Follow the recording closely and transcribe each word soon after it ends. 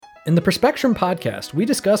In the Perspectrum podcast, we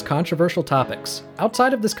discuss controversial topics.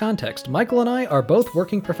 Outside of this context, Michael and I are both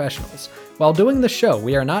working professionals. While doing this show,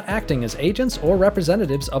 we are not acting as agents or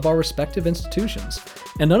representatives of our respective institutions,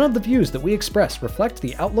 and none of the views that we express reflect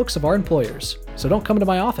the outlooks of our employers. So don't come to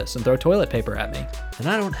my office and throw toilet paper at me. And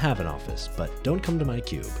I don't have an office, but don't come to my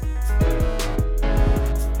cube.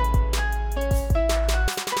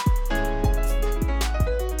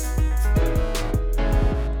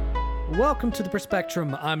 Welcome to the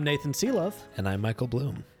Perspectrum. I'm Nathan Seelove. And I'm Michael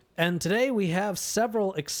Bloom. And today we have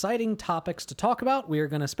several exciting topics to talk about. We are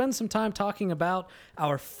going to spend some time talking about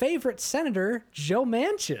our favorite senator, Joe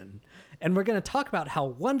Manchin. And we're going to talk about how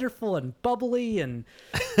wonderful and bubbly and,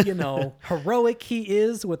 heroic he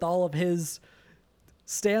is with all of his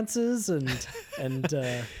stances and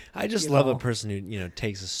I just love a person who,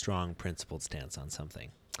 takes a strong principled stance on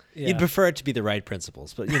something. Yeah. You'd prefer it to be the right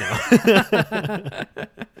principles, but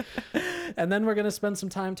And then we're going to spend some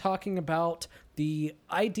time talking about the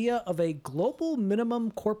idea of a global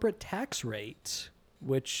minimum corporate tax rate,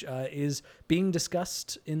 which is being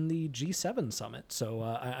discussed in the G7 summit. So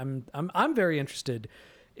I'm very interested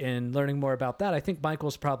in learning more about that. I think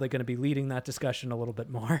Michael's probably going to be leading that discussion a little bit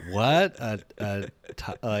more. What? A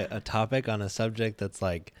topic on a subject that's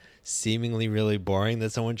like seemingly really boring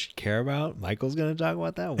that someone should care about? Michael's going to talk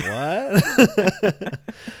about that? What?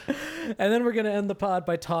 And then we're going to end the pod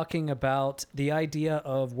by talking about the idea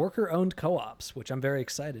of worker-owned co-ops, which I'm very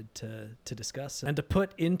excited to discuss and to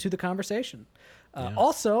put into the conversation.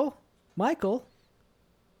 Also, Michael,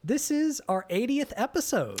 this is our 80th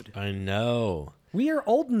episode. I know. We are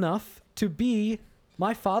old enough to be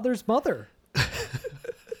my father's mother.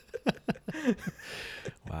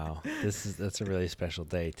 Wow, that's a really special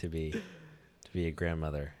day to be a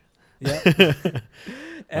grandmother. Yeah.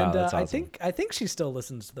 And wow, that's awesome. I think she still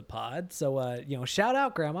listens to the pod. So shout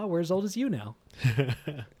out, Grandma. We're as old as you now.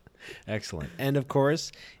 Excellent. And of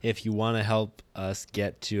course, if you want to help us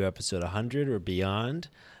get to episode 100 or beyond,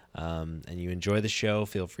 and you enjoy the show,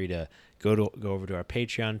 feel free to go over to our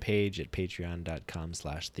Patreon page at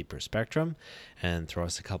patreon.com/theperspectrum and throw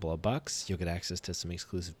us a couple of bucks. You'll get access to some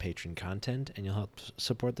exclusive patron content, and you'll help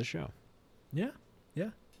support the show. Yeah.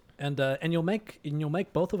 And you'll make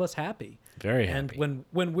both of us happy. Very happy. And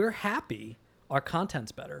when we're happy, our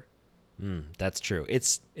content's better. That's true.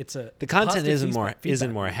 The content isn't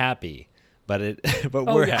more happy, but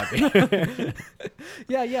we're happy.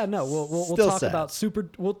 Yeah. No, we'll talk about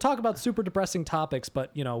super depressing topics,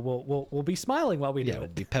 but we'll be smiling while we do it. We'll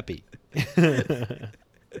be peppy.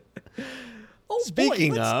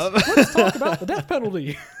 Speaking of, let's talk about the death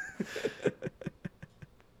penalty.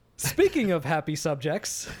 Speaking of happy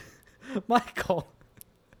subjects, Michael,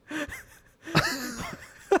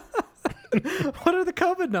 what are the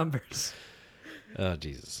COVID numbers? Oh,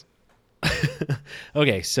 Jesus.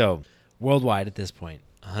 Okay, so worldwide at this point,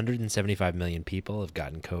 175 million people have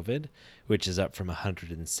gotten COVID, which is up from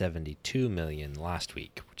 172 million last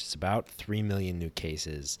week, which is about 3 million new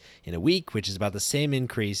cases in a week, which is about the same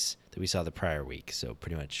increase that we saw the prior week. So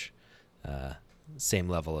pretty much same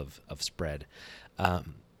level of spread.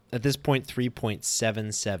 At this point,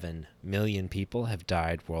 3.77 million people have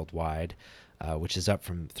died worldwide, which is up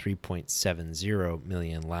from 3.70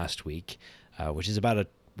 million last week, which is about a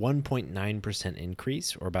 1.9%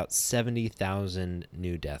 increase, or about 70,000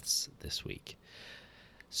 new deaths this week.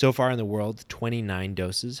 So far in the world, 29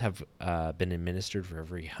 doses have been administered for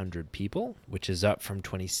every 100 people, which is up from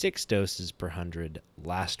 26 doses per 100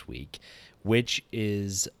 last week, which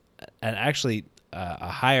is actually a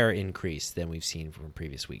higher increase than we've seen from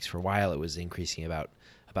previous weeks. For a while, it was increasing about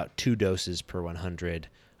 2 doses per 100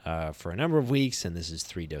 for a number of weeks, and this is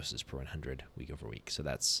 3 doses per 100 week over week. So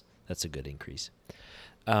that's a good increase.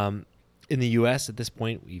 In the U.S. at this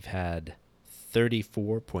point, we've had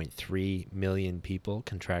 34.3 million people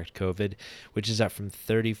contract COVID, which is up from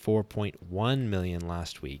 34.1 million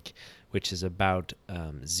last week, which is about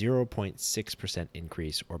 0.6%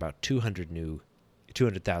 increase, or about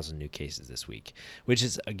 200,000 new cases this week, which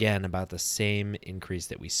is, again, about the same increase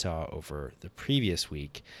that we saw over the previous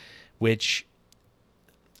week, which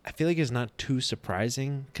I feel like is not too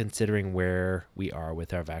surprising considering where we are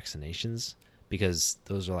with our vaccinations, because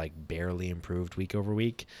those are like barely improved week over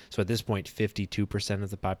week. So at this point, 52% of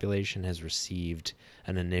the population has received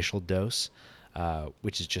an initial dose,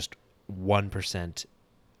 which is just 1%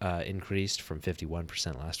 increased from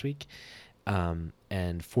 51% last week. And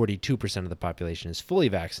 42% of the population is fully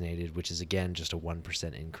vaccinated, which is, again, just a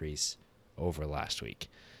 1% increase over last week.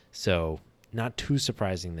 So not too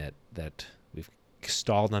surprising that we've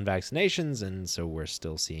stalled on vaccinations, and so we're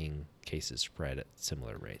still seeing cases spread at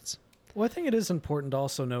similar rates. Well, I think it is important to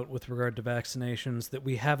also note with regard to vaccinations that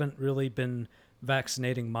we haven't really been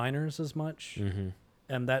vaccinating minors as much. Mm-hmm.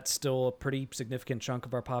 And that's still a pretty significant chunk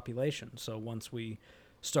of our population. So once we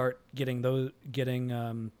start getting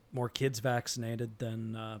more kids vaccinated,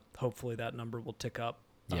 then hopefully that number will tick up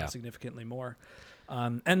Yeah. significantly more.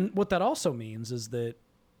 And what that also means is that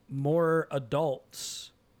more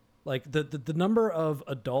adults, like the number of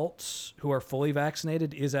adults who are fully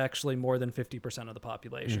vaccinated is actually more than 50% of the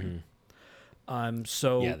population.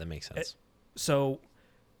 So Yeah, that makes sense. So,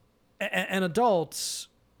 and adults,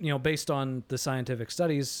 based on the scientific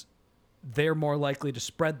studies, they're more likely to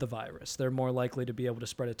spread the virus. They're more likely to be able to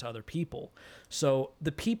spread it to other people. So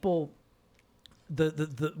the people,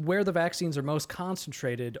 the where the vaccines are most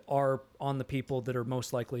concentrated are on the people that are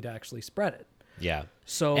most likely to actually spread it. Yeah.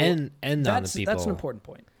 So and on the people, that's an important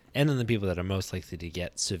point. And on the people that are most likely to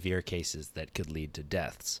get severe cases that could lead to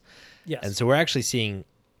deaths. Yes. And so we're actually seeing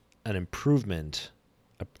an improvement,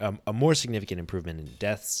 a more significant improvement in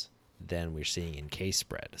deaths than we're seeing in case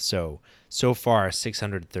spread. So far,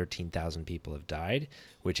 613,000 people have died,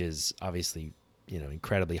 which is obviously,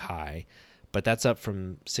 incredibly high, but that's up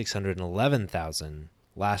from 611,000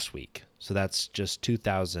 last week. So that's just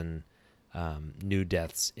 2,000 new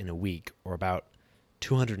deaths in a week, or about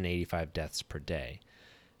 285 deaths per day.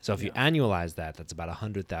 So if you annualize that, that's about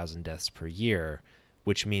 100,000 deaths per year,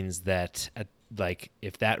 which means that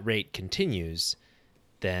if that rate continues,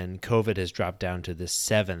 then COVID has dropped down to the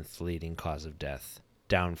 7th leading cause of death,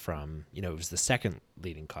 down from, it was the 2nd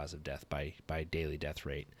leading cause of death by daily death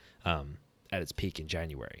rate at its peak in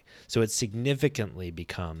January. So it's significantly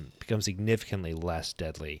become significantly less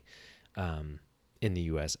deadly in the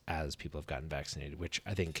U.S. as people have gotten vaccinated, which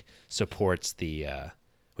I think supports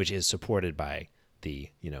which is supported by the,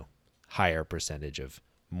 higher percentage of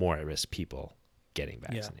more at-risk people getting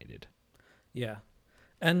vaccinated. Yeah.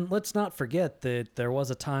 And let's not forget that there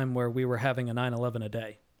was a time where we were having a 9/11 a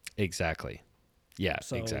day. Exactly. Yeah,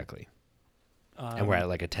 So, exactly. And we're at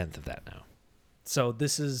like a 10th of that now. So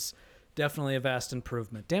this is definitely a vast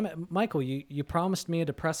improvement. Damn it, Michael, you promised me a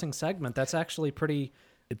depressing segment. That's actually pretty...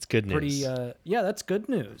 It's good news. Yeah, that's good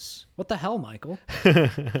news. What the hell, Michael?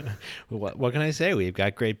 What can I say? We've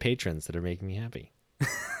got great patrons that are making me happy.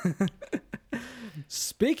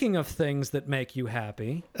 Speaking of things that make you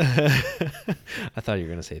happy... I thought you were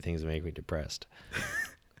going to say things that make me depressed.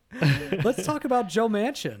 Let's talk about Joe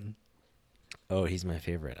Manchin. Oh, he's my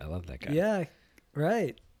favorite. I love that guy. Yeah,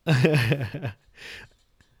 right.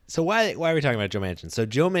 So why are we talking about Joe Manchin? So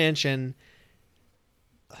Joe Manchin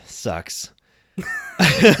sucks.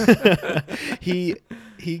 He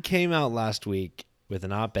came out last week with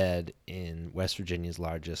an op-ed in West Virginia's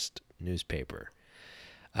largest newspaper,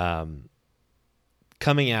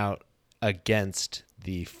 coming out against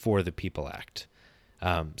the For the People Act.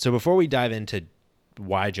 So before we dive into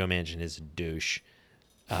why Joe Manchin is a douche,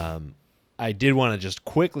 I did want to just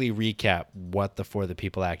quickly recap what the For the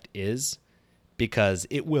People Act is, because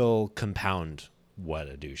it will compound what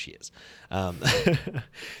a douche he is.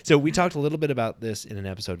 So we talked a little bit about this in an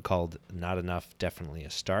episode called Not Enough, Definitely a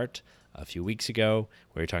Start a few weeks ago,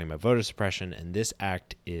 where we were talking about voter suppression, and this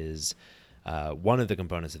act is one of the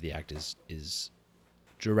components of the act is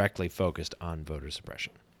directly focused on voter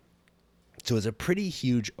suppression. So it's a pretty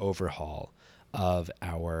huge overhaul of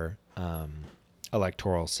our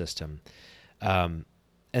electoral system. And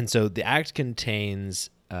so the act contains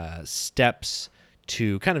steps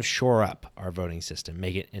to kind of shore up our voting system,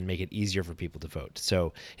 make it easier for people to vote.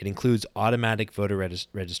 So it includes automatic voter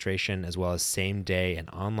registration, as well as same-day and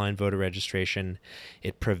online voter registration.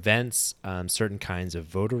 It prevents certain kinds of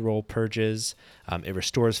voter roll purges. It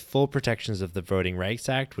restores full protections of the Voting Rights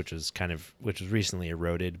Act, which was recently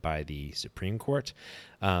eroded by the Supreme Court.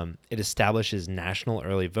 It establishes national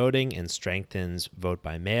early voting and strengthens vote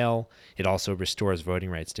by mail. It also restores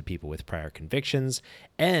voting rights to people with prior convictions,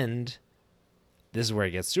 and this is where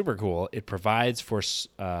it gets super cool. It provides for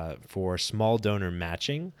small donor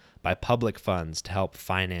matching by public funds to help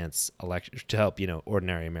finance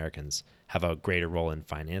ordinary Americans have a greater role in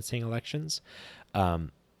financing elections.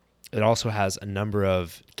 It also has a number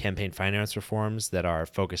of campaign finance reforms that are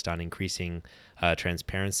focused on increasing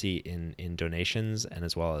transparency in donations, and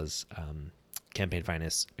as well as campaign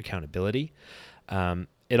finance accountability.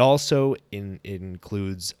 It also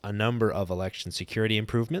includes a number of election security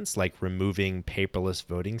improvements, like removing paperless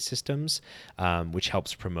voting systems, which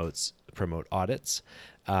helps promote audits.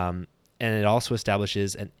 And it also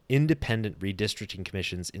establishes an independent redistricting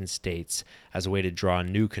commissions in states as a way to draw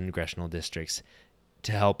new congressional districts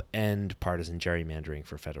to help end partisan gerrymandering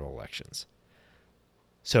for federal elections.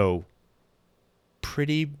 So,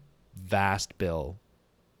 pretty vast bill,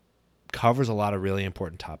 covers a lot of really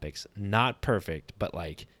important topics. Not perfect, but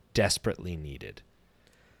like desperately needed.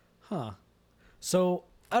 Huh. So,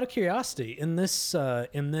 out of curiosity, in this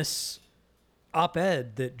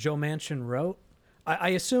op-ed that Joe Manchin wrote, I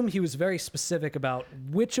assume he was very specific about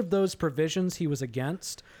which of those provisions he was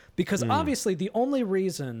against, because obviously the only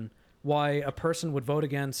reason why a person would vote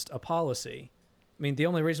against a policy, I mean, the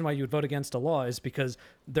only reason why you would vote against a law is because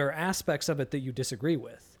there are aspects of it that you disagree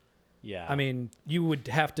with. Yeah. I mean, you would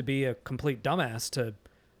have to be a complete dumbass to,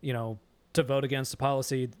 to vote against a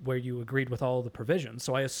policy where you agreed with all the provisions.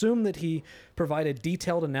 So I assume that he provided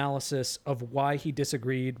detailed analysis of why he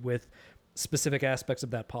disagreed with specific aspects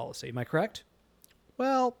of that policy. Am I correct?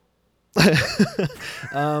 Well,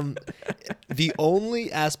 the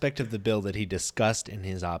only aspect of the bill that he discussed in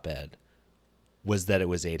his op-ed was that it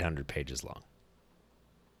was 800 pages long.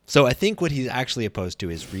 So I think what he's actually opposed to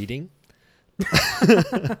is reading.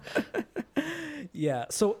 Yeah.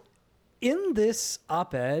 So in this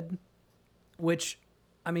op-ed, which,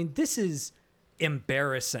 I mean, this is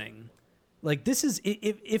embarrassing. Like, this is,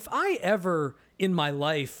 if I ever in my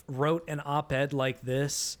life wrote an op-ed like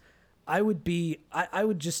this, I would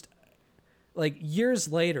just, like,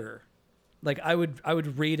 years later, like, I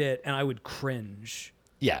would read it and I would cringe.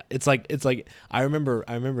 Yeah, it's like I remember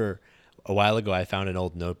a while ago I found an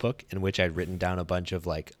old notebook in which I'd written down a bunch of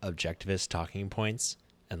like objectivist talking points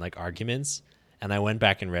and like arguments, and I went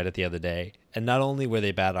back and read it the other day, and not only were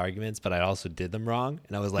they bad arguments, but I also did them wrong,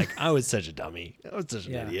 and I was like, I was such a dummy. I was such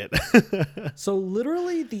an idiot. So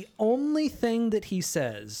literally the only thing that he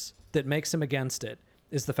says that makes him against it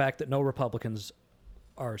is the fact that no Republicans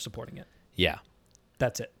are supporting it. Yeah.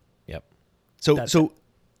 That's it. Yep. That's it.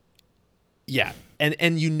 Yeah.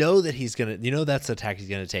 And you know that that's the tack he's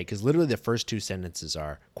going to take, because literally the first two sentences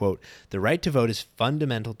are, quote, "The right to vote is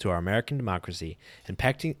fundamental to our American democracy, and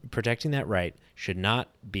protecting that right should not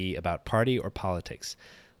be about party or politics.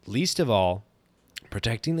 Least of all,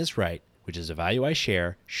 protecting this right, which is a value I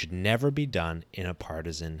share, should never be done in a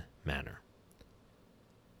partisan manner."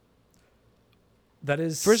 That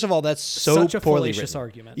is, first of all, that's so such a poorly fallacious written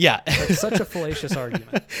argument. Yeah. That's such a fallacious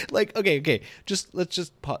argument. Like, okay. Let's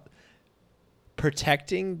just pause.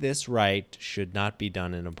 Protecting this right should not be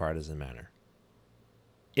done in a partisan manner.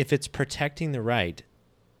 If it's protecting the right,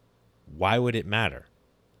 why would it matter?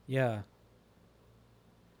 Yeah.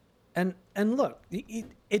 And look,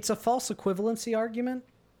 it's a false equivalency argument,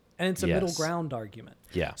 and it's a middle ground argument.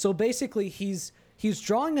 Yeah. So basically, he's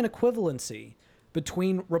drawing an equivalency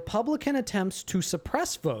between Republican attempts to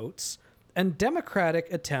suppress votes and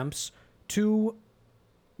Democratic attempts to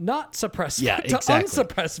not suppress, to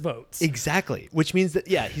unsuppress votes. Exactly. Which means that,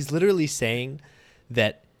 he's literally saying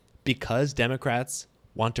that because Democrats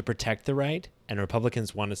want to protect the right and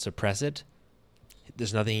Republicans want to suppress it,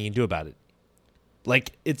 there's nothing he can do about it.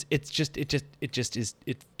 Like, it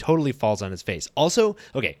totally falls on its face. Also,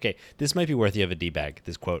 okay, this might be worthy of a debag,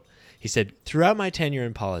 this quote. He said, "Throughout my tenure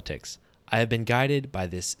in politics, I have been guided by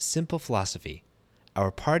this simple philosophy. Our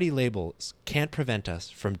party labels can't prevent us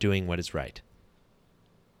from doing what is right."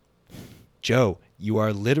 Joe, you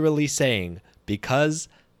are literally saying because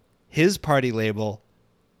his party label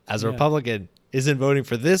as a Republican isn't voting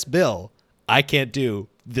for this bill, I can't do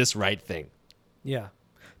this right thing. Yeah.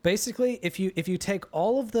 Basically, if you take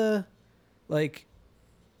all of the, like,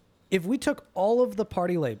 if we took all of the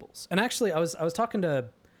party labels, and actually I was talking to,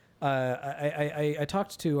 I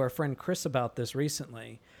talked to our friend Chris about this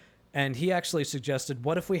recently, and he actually suggested,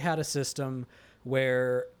 what if we had a system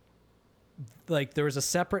where, like, there was a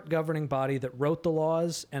separate governing body that wrote the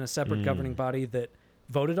laws and a separate governing body that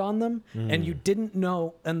voted on them, and you didn't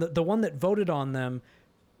know, and the one that voted on them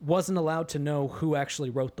wasn't allowed to know who actually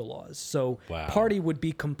wrote the laws. So party would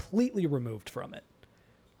be completely removed from it.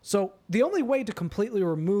 So the only way to completely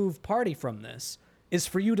remove party from this is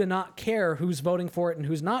for you to not care who's voting for it and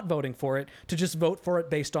who's not voting for it, to just vote for it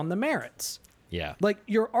based on the merits. Yeah. Like,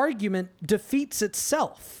 your argument defeats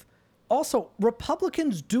itself. Also,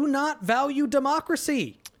 Republicans do not value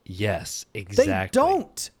democracy. Yes, exactly. They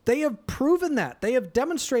don't. They have proven that. They have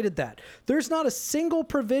demonstrated that. There's not a single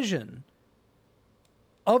provision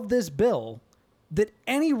of this bill that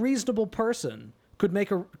any reasonable person could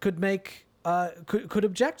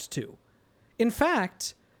object to. In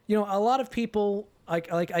fact, a lot of people, I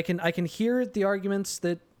can hear the arguments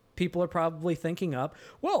that people are probably thinking up.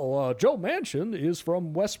 Well, Joe Manchin is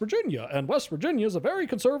from West Virginia, and West Virginia is a very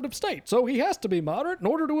conservative state, so he has to be moderate in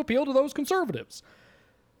order to appeal to those conservatives.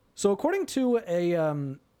 So according to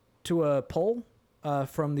a poll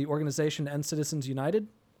from the organization End Citizens United,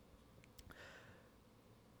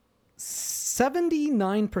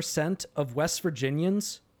 79% of West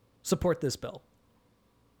Virginians support this bill.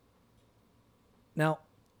 Now,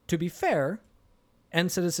 to be fair,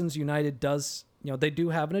 End Citizens United does, they do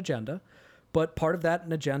have an agenda, but part of that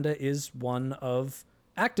agenda is one of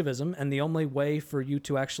activism, and the only way for you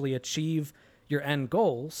to actually achieve your end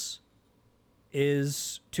goals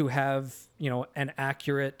is to have, an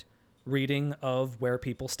accurate reading of where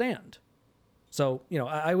people stand. So,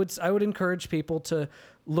 I would encourage people to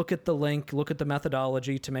look at the link, look at the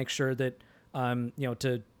methodology to make sure that,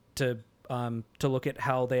 to look at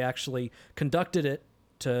how they actually conducted it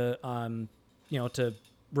to, to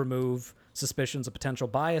remove suspicions of potential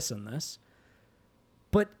bias in this.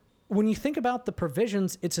 But when you think about the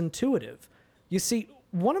provisions, it's intuitive. You see,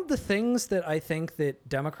 one of the things that I think that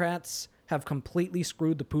Democrats have completely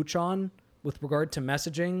screwed the pooch on with regard to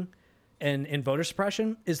messaging and in voter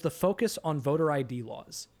suppression is the focus on voter ID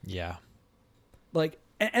laws. Yeah.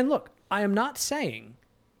 And look, I am not saying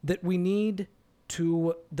that we need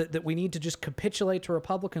to that we need to just capitulate to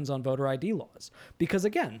Republicans on voter ID laws, because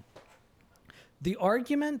again, the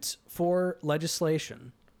argument for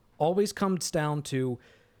legislation always comes down to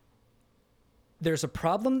there's a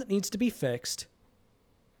problem that needs to be fixed,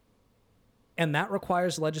 and that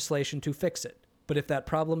requires legislation to fix it. But if that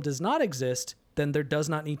problem does not exist, then there does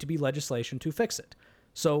not need to be legislation to fix it.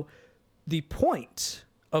 So the point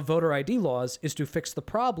of voter ID laws is to fix the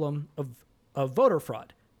problem of voter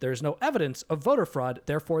fraud. There is no evidence of voter fraud,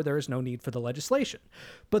 therefore there is no need for the legislation.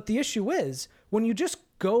 But the issue is, when you just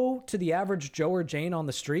go to the average Joe or Jane on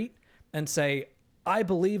the street and say, I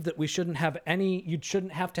believe that you shouldn't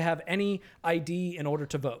have to have any ID in order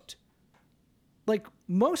to vote. Like,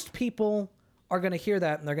 most people are going to hear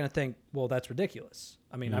that and they're going to think, well, that's ridiculous.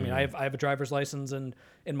 I have a driver's license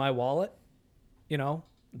in my wallet,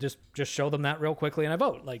 just show them that real quickly and I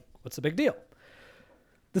vote. Like, what's the big deal?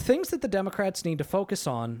 The things that the Democrats need to focus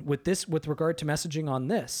on with regard to messaging on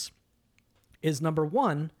this is, number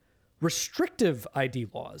one, restrictive ID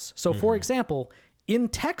laws. So, for example, in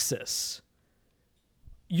Texas,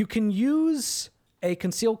 you can use a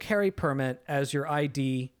concealed carry permit as your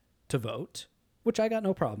ID to vote, which I got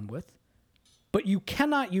no problem with, but you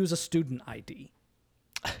cannot use a student ID.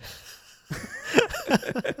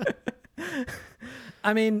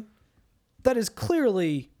 That is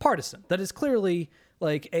clearly partisan. That is clearly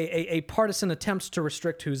like a partisan attempt to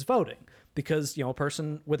restrict who's voting, because, a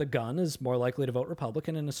person with a gun is more likely to vote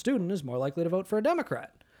Republican and a student is more likely to vote for a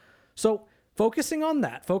Democrat. So focusing on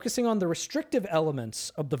that, focusing on the restrictive elements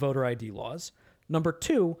of the voter ID laws. Number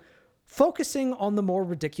two, focusing on the more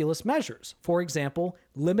ridiculous measures. For example,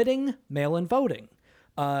 limiting mail-in voting,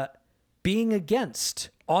 being against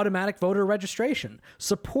automatic voter registration,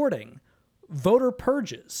 supporting voter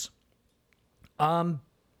purges,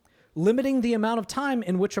 limiting the amount of time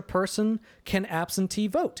in which a person can absentee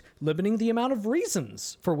vote, limiting the amount of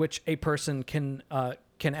reasons for which a person can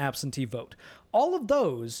absentee vote. All of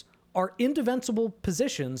those are indefensible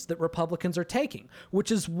positions that Republicans are taking, which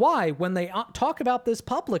is why when they talk about this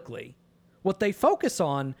publicly, what they focus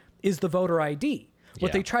on is the voter ID.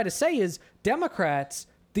 What they try to say is Democrats,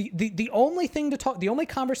 the only thing to talk, the only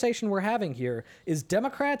conversation we're having here is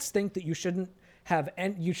Democrats think that you shouldn't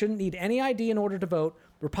need any ID in order to vote.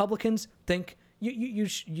 Republicans think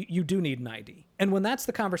you do need an ID. And when that's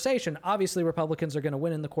the conversation, obviously Republicans are going to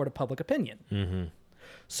win in the court of public opinion. Mm-hmm.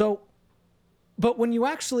 So, but when you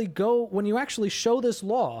actually show this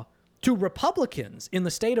law to Republicans in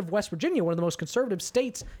the state of West Virginia, one of the most conservative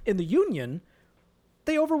states in the union,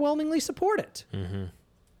 they overwhelmingly support it. Mm-hmm.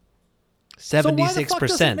 76%. So why the fuck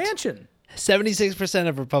doesn't Manchin? 76%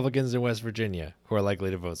 of Republicans in West Virginia who are likely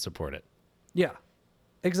to vote support it. Yeah,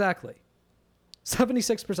 exactly.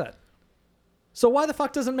 76%. So why the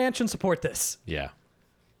fuck doesn't Manchin support this? Yeah.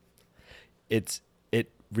 It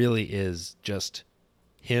really is just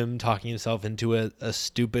him talking himself into a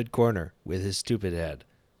stupid corner with his stupid head.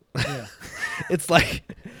 Yeah. It's like,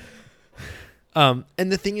 and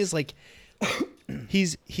the thing is, like,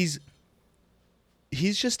 he's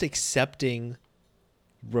just accepting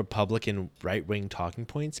Republican right-wing talking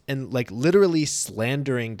points and, like, literally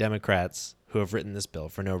slandering Democrats who have written this bill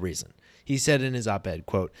for no reason. He said in his op-ed,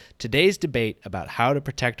 quote, "Today's debate about how to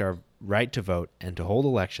protect our right to vote and to hold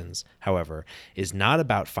elections, however, is not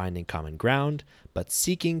about finding common ground, but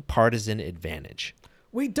seeking partisan advantage."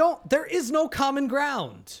 There is no common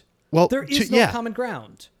ground. Well, there is no common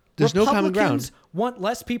ground. There's no common ground. Republicans want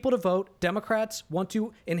less people to vote. Democrats want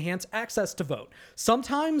to enhance access to vote.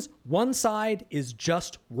 Sometimes one side is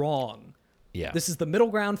just wrong. Yeah. This is the middle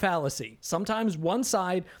ground fallacy. Sometimes one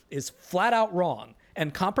side is flat out wrong,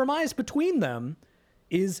 and compromise between them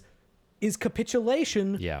is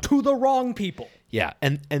capitulation to the wrong people. Yeah,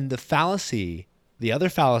 and the fallacy, the other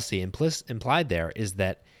fallacy implied there is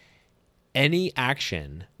that any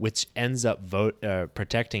action which ends up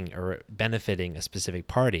protecting or benefiting a specific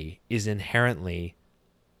party is inherently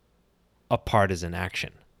a partisan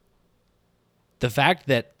action. The fact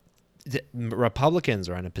that Republicans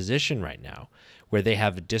are in a position right now where they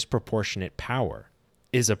have disproportionate power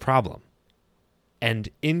is a problem. And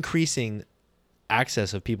increasing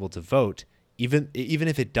access of people to vote, even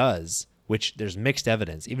if it does, which there's mixed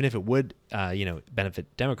evidence, even if it would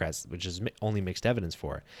benefit Democrats, which is only mixed evidence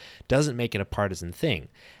for, doesn't make it a partisan thing.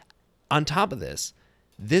 On top of this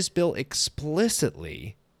bill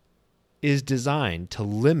explicitly is designed to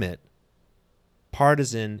limit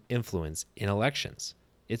partisan influence in elections.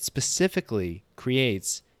 It specifically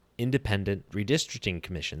creates independent redistricting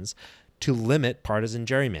commissions to limit partisan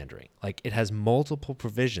gerrymandering. Like, it has multiple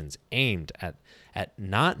provisions aimed at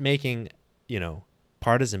not making,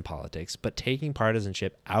 partisan politics, but taking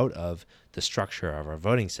partisanship out of the structure of our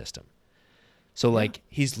voting system. So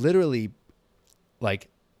he's literally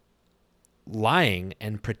lying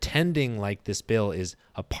and pretending like this bill is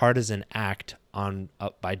a partisan act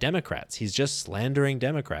by Democrats. He's just slandering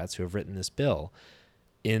Democrats who have written this bill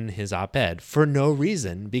in his op-ed for no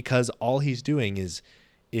reason, because all he's doing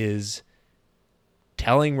is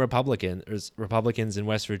telling Republicans in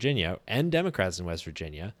West Virginia and Democrats in West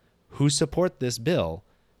Virginia who support this bill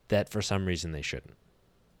that for some reason they shouldn't.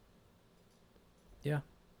 Yeah.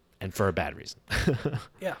 And for a bad reason.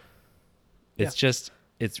 Yeah.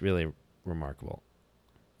 It's really remarkable.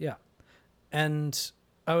 Yeah. And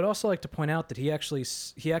I would also like to point out that he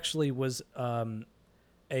actually was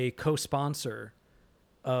a co-sponsor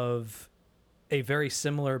of a very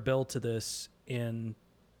similar bill to this in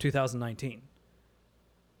 2019.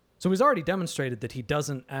 So he's already demonstrated that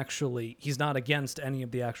he's not against any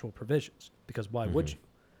of the actual provisions, because why would you?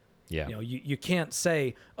 Yeah. You can't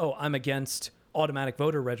say, oh, I'm against automatic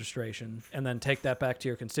voter registration, and then take that back to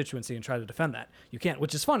your constituency and try to defend that. You can't,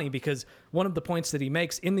 which is funny, because one of the points that he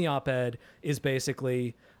makes in the op-ed is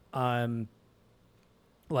basically, I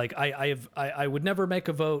would never make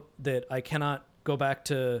a vote that I cannot go back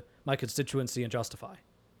to my constituency and justify.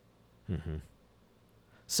 Mm-hmm.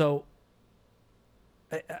 So,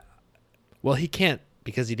 well, he can't,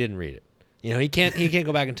 because he didn't read it. He can't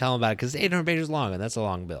go back and tell him about it because it's 800 pages long, and that's a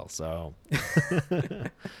long bill. So,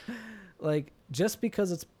 just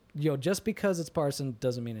because it's partisan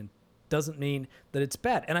doesn't mean that it's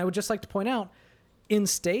bad. And I would just like to point out, in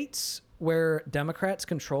states where Democrats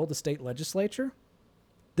control the state legislature,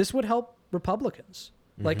 this would help Republicans.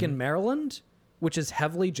 Mm-hmm. Like in Maryland, which is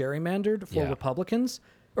heavily gerrymandered for Republicans,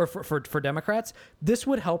 or for Democrats, this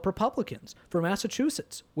would help Republicans. For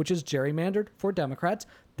Massachusetts, which is gerrymandered for Democrats,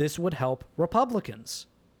 this would help Republicans.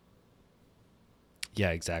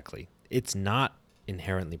 Yeah, exactly. It's not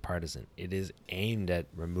inherently partisan. It is aimed at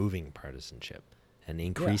removing partisanship and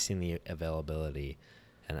increasing the availability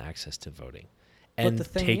and access to voting, and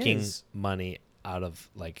taking money out of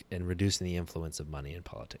and reducing the influence of money in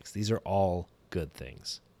politics. These are all good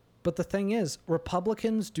things. But the thing is,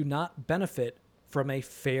 Republicans do not benefit from a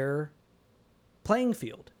fair playing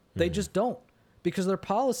field. They just don't, because their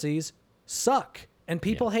policies suck and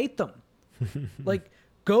people hate them.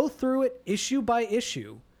 Go through it issue by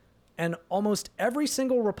issue, and almost every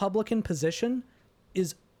single Republican position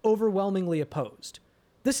is overwhelmingly opposed.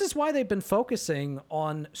 This is why they've been focusing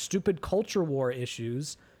on stupid culture war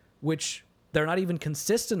issues, which they're not even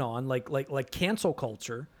consistent on, like cancel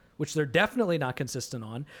culture, which they're definitely not consistent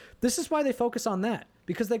on. This is why they focus on that,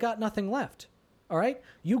 because they got nothing left. All right?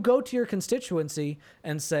 You go to your constituency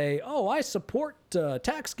and say, oh, I support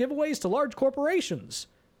tax giveaways to large corporations.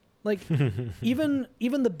 Even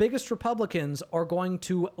the biggest Republicans are going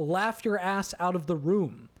to laugh your ass out of the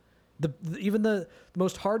room. Even the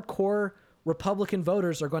most hardcore Republican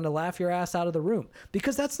voters are going to laugh your ass out of the room,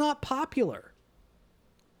 because that's not popular.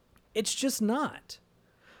 It's just not.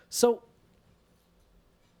 So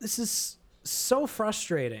this is so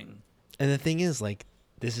frustrating. And the thing is,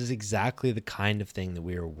 this is exactly the kind of thing that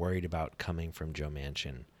we were worried about coming from Joe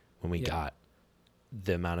Manchin when we got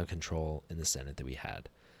the amount of control in the Senate that we had.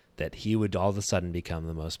 That he would all of a sudden become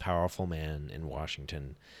the most powerful man in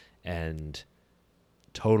Washington and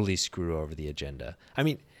totally screw over the agenda. I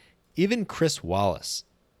mean, even Chris Wallace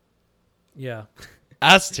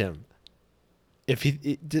asked him if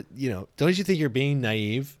don't you think you're being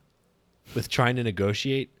naive with trying to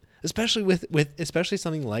negotiate, especially with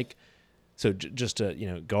something like, so just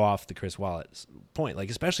to go off the Chris Wallace point,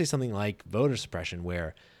 especially something like voter suppression,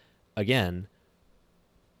 where again,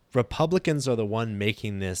 Republicans are the ones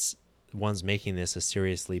making this a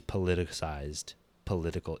seriously politicized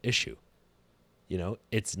political issue.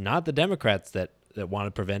 It's not the Democrats that want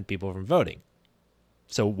to prevent people from voting.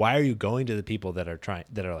 So why are you going to the people that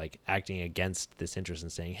are like acting against this interest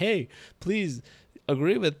and saying, hey, please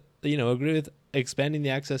agree with expanding the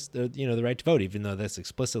access, the right to vote, even though that's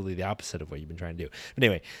explicitly the opposite of what you've been trying to do. But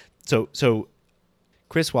anyway, so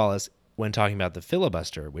Chris Wallace, when talking about the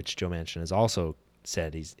filibuster, which Joe Manchin has also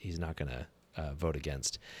said he's not going to vote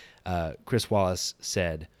against, Chris Wallace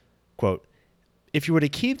said, quote, if you were to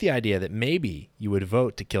keep the idea that maybe you would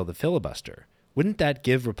vote to kill the filibuster, wouldn't that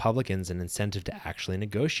give Republicans an incentive to actually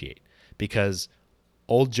negotiate? Because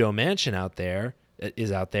old Joe Manchin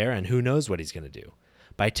is out there, and who knows what he's going to do.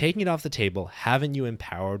 By taking it off the table, haven't you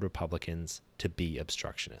empowered Republicans to be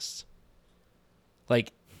obstructionists?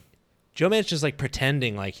 Like, Joe Manchin is like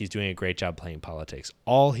pretending like he's doing a great job playing politics.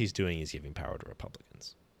 All he's doing is giving power to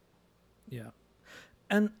Republicans. Yeah.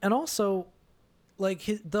 And also, like,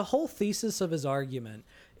 the whole thesis of his argument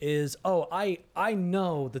is, I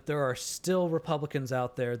know that there are still Republicans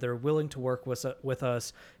out there that are willing to work with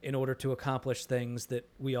us in order to accomplish things that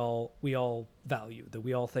we all value, that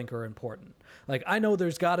we all think are important. Like, I know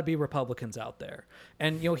there's got to be Republicans out there.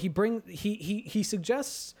 And, he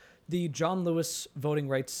suggests the John Lewis Voting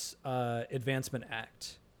Rights Advancement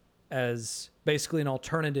Act as basically an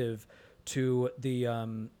alternative to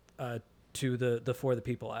the For the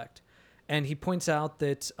People Act. And he points out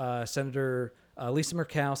that Senator Lisa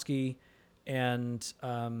Murkowski and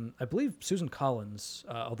I believe Susan Collins,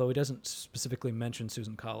 although he doesn't specifically mention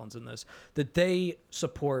Susan Collins in this, that they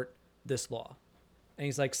support this law. And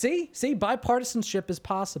he's like, see, bipartisanship is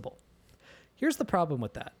possible. Here's the problem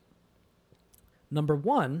with that. Number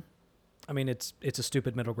one, I mean, it's a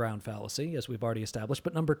stupid middle ground fallacy, as we've already established.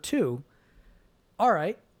 But number two, all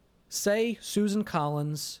right, say Susan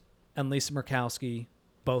Collins and Lisa Murkowski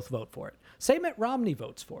both vote for it. Say Mitt Romney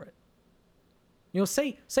votes for it.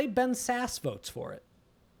 Say Ben Sasse votes for it.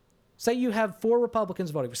 Say you have 4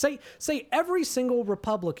 Republicans voting for it. Say every single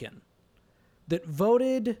Republican that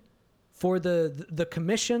voted for the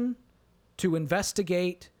commission to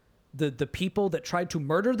investigate the people that tried to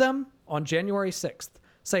murder them on January 6th.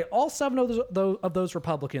 Say all 7 of those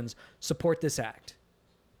Republicans support this act.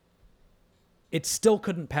 It still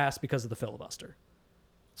couldn't pass because of the filibuster.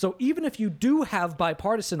 So even if you do have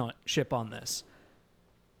bipartisanship on this,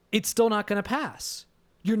 it's still not going to pass.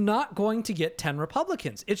 You're not going to get 10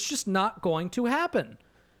 Republicans. It's just not going to happen.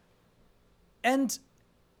 And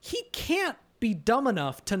he can't be dumb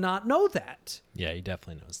enough to not know that. Yeah, he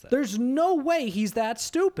definitely knows that. There's no way he's that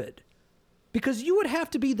stupid. Because you would have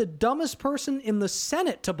to be the dumbest person in the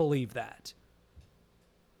Senate to believe that.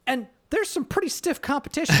 And there's some pretty stiff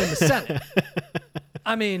competition in the Senate.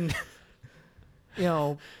 I mean,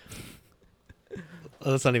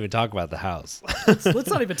 let's not even talk about the House. let's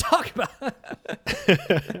not even talk about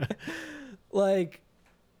it. Like,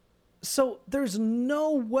 so there's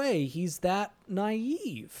no way he's that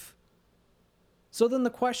naive. So then the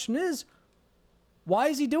question is, why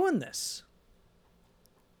is he doing this?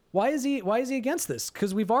 Why is he against this?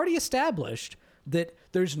 Because we've already established that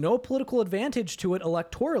there's no political advantage to it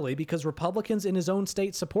electorally because Republicans in his own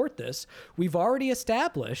state support this. We've already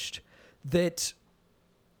established that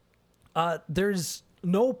there's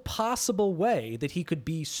no possible way that he could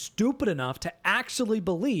be stupid enough to actually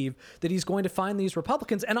believe that he's going to find these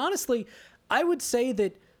Republicans. And honestly, I would say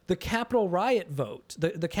that the Capitol riot vote,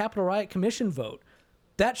 the Capitol riot commission vote,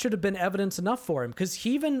 that should have been evidence enough for him. Because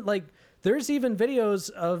he even, like, there's even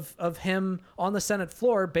videos of him on the Senate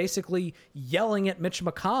floor basically yelling at Mitch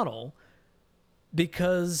McConnell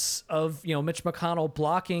because of, Mitch McConnell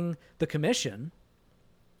blocking the commission.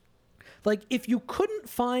 Like, if you couldn't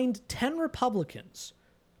find 10 Republicans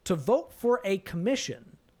to vote for a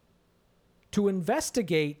commission to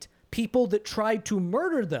investigate people that tried to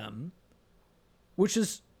murder them, which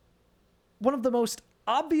is one of the most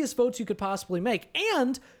obvious votes you could possibly make,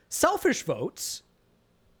 and selfish votes,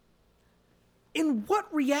 in what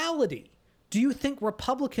reality do you think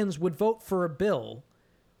Republicans would vote for a bill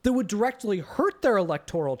that would directly hurt their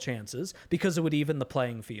electoral chances because it would even the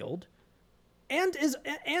playing field? And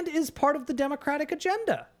is part of the Democratic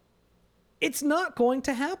agenda. It's not going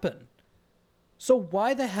to happen. So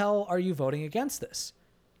why the hell are you voting against this?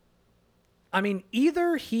 I mean,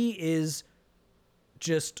 either he is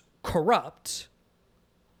just corrupt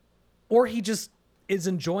or he just is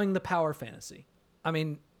enjoying the power fantasy. I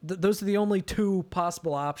mean, those are the only 2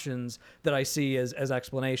 possible options that I see as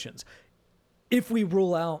explanations, if we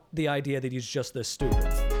rule out the idea that he's just this stupid.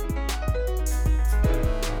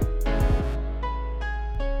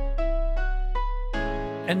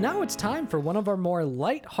 And now it's time for one of our more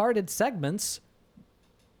light-hearted segments,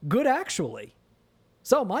 Good Actually.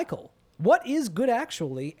 So, Michael, what is Good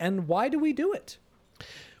Actually, and why do we do it?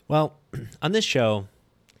 Well, on this show,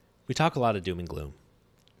 we talk a lot of doom and gloom.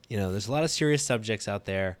 There's a lot of serious subjects out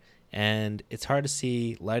there, and it's hard to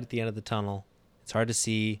see light at the end of the tunnel. It's hard to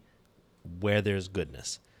see where there's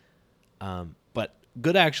goodness. But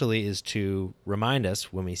good actually is to remind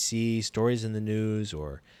us when we see stories in the news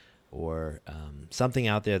or something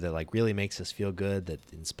out there that like really makes us feel good, that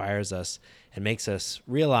inspires us and makes us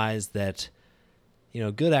realize that,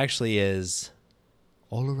 good actually is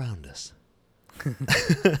all around us.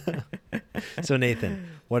 So Nathan,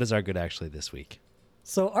 what is our good actually this week?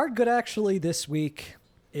 So our good actually this week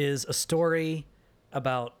is a story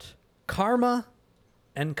about karma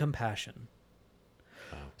and compassion.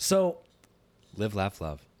 Wow. So live, laugh,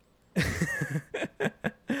 love.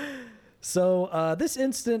 So this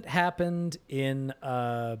incident happened in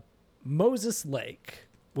Moses Lake,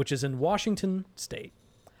 which is in Washington State.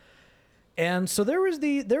 And so there were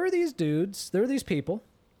these people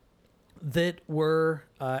that were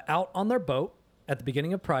out on their boat at the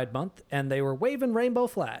beginning of Pride Month, and they were waving rainbow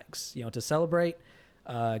flags, to celebrate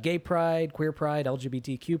gay pride, queer pride,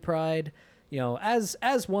 LGBTQ pride,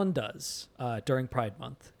 as one does during Pride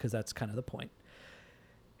Month, because that's kind of the point.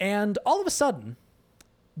 And all of a sudden,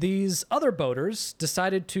 these other boaters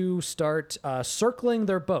decided to start circling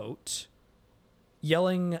their boat,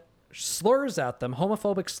 yelling slurs at them,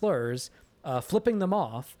 homophobic slurs, flipping them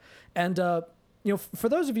off. And, for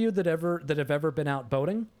those of you that have ever been out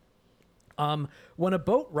boating, when a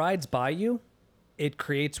boat rides by you, it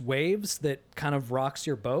creates waves that kind of rocks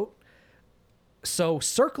your boat. So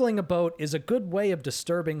circling a boat is a good way of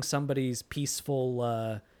disturbing somebody's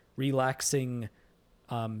peaceful, relaxing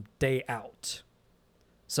day out.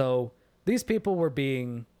 So these people were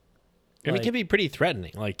being... And it can be pretty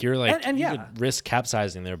threatening. Like you're like, and you yeah. could risk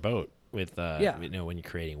capsizing their boat with, when you're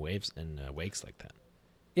creating waves and wakes like that.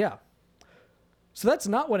 Yeah. So that's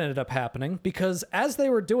not what ended up happening, because as they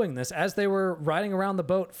were doing this, as they were riding around the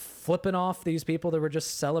boat, flipping off these people that were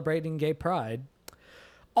just celebrating gay pride,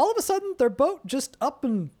 all of a sudden their boat just up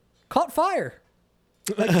and caught fire.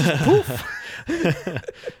 Like, just poof.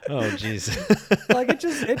 Oh, jeez. Like it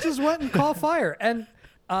just went and caught fire.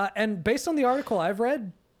 And based on the article I've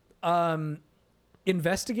read,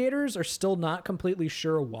 investigators are still not completely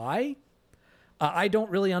sure why. I don't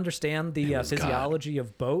really understand the physiology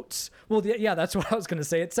of boats. Well, yeah, that's what I was going to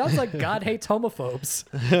say. It sounds like God hates homophobes.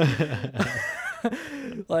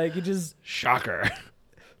 Like, you just... Shocker.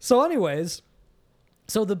 So anyways,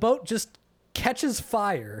 so the boat just catches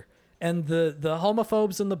fire, and the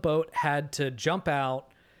homophobes in the boat had to jump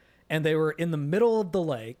out, and they were in the middle of the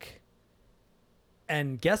lake.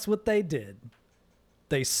 And guess what they did?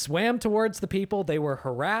 They swam towards the people they were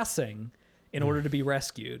harassing in order to be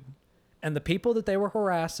rescued. And the people that they were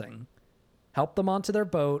harassing helped them onto their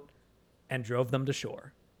boat and drove them to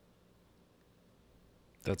shore.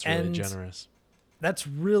 That's really generous. That's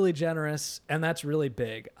really generous, and that's really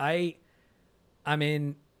big. I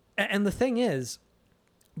mean, and the thing is,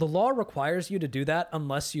 the law requires you to do that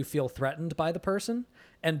unless you feel threatened by the person.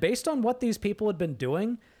 And based on what these people had been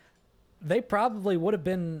doing, they probably would have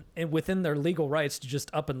been within their legal rights to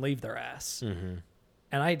just up and leave their ass. Mm-hmm.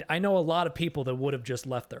 And I know a lot of people that would have just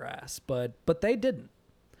left their ass, but they didn't.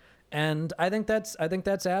 And I think that's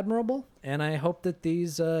admirable. And I hope that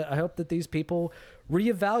these people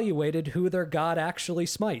reevaluated who their God actually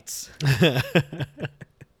smites.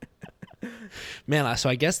 Man, so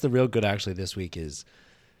I guess the real good actually this week is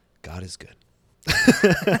God is good.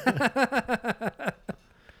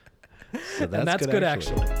 So that's good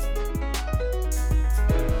actually.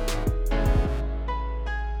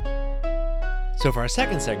 So for our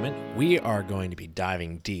second segment, we are going to be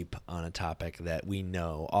diving deep on a topic that we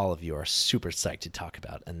know all of you are super psyched to talk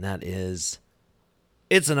about, and that is,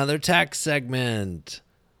 it's another tax segment.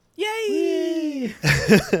 Yay!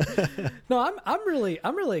 No, I'm really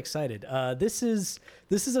excited. This is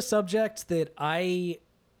a subject that I'm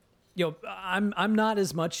not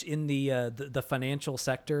as much in the financial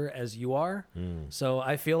sector as you are, so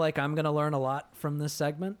I feel like I'm going to learn a lot from this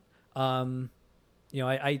segment.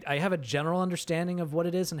 I have a general understanding of what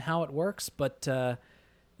it is and how it works, but I'm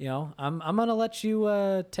going to let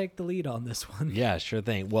you take the lead on this one. Yeah, sure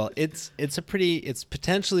thing. Well, it's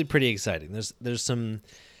potentially pretty exciting. There's some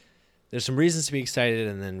reasons to be excited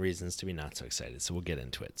and then reasons to be not so excited. So we'll get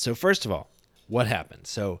into it. So first of all, what happened?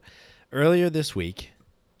 So earlier this week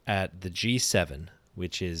at the G7,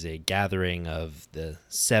 which is a gathering of the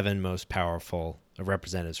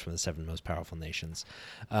representatives from the 7 most powerful nations,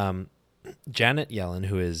 Janet Yellen,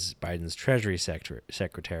 who is Biden's Treasury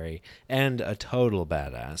Secretary and a total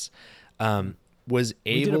badass, was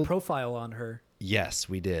able... We did a profile on her. Yes,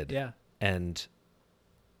 we did. Yeah. And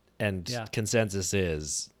consensus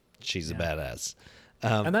is she's a badass.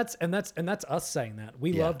 And that's us saying that.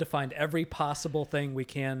 We Yeah. love to find every possible thing we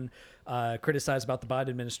can criticize about the Biden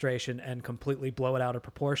administration and completely blow it out of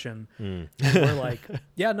proportion. And we're like,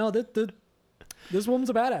 yeah, no, this woman's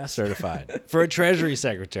a badass. Certified for a Treasury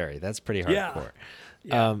Secretary. That's pretty hardcore.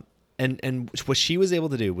 Yeah. And what she was able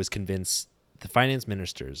to do was convince the finance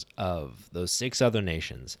ministers of those 6 other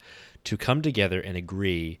nations to come together and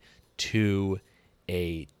agree to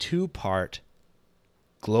a 2-part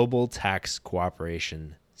global tax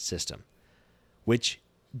cooperation system, which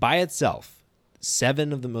by itself,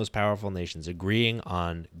 7 of the most powerful nations agreeing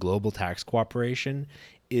on global tax cooperation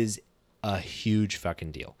is a huge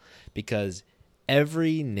fucking deal, because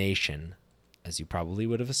every nation, as you probably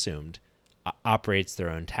would have assumed, operates their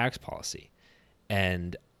own tax policy.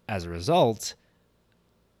 And as a result,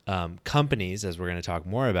 companies, as we're going to talk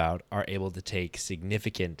more about, are able to take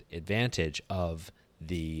significant advantage of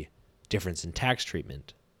the difference in tax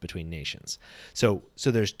treatment between nations. So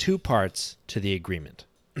there's 2 parts to the agreement.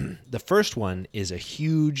 The first one is a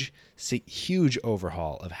huge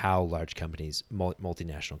overhaul of how large companies,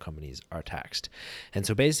 multinational companies, are taxed. And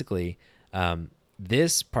so basically,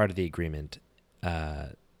 this part of the agreement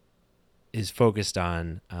is focused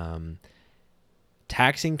on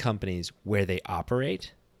taxing companies where they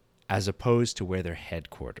operate as opposed to where they're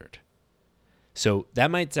headquartered. So that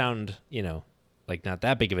might sound, like not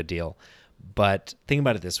that big of a deal, but think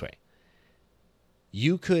about it this way.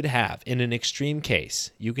 You could have, in an extreme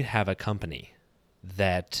case, you could have a company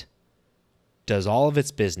that does all of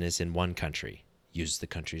its business in one country, uses the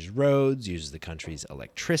country's roads, uses the country's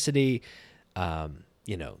electricity,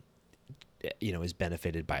 is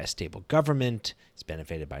benefited by a stable government, is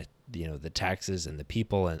benefited by, the taxes and the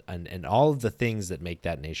people and all of the things that make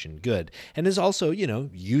that nation good. And is also,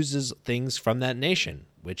 uses things from that nation,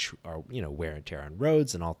 which are, wear and tear on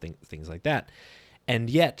roads and all things like that. And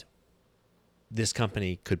yet this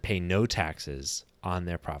company could pay no taxes on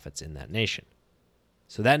their profits in that nation.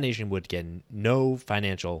 So that nation would get no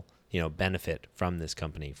financial, benefit from this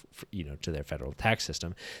company, to their federal tax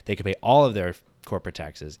system. They could pay all of their corporate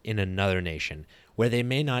taxes in another nation where they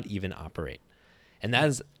may not even operate. And that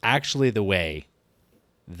is actually the way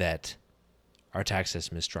that our tax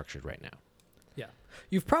system is structured right now. Yeah.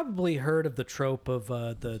 You've probably heard of the trope of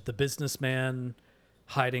the businessman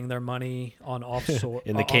hiding their money on offshore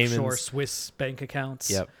in the offshore Caymans. Swiss bank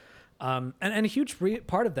accounts. Yep. And a huge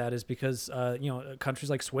part of that is because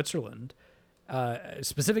countries like Switzerland,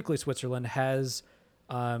 specifically Switzerland, has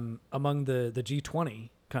among the G20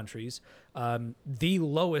 countries the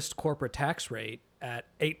lowest corporate tax rate at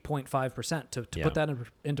 8.5%. To put that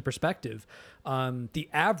into perspective, the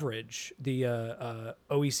average, the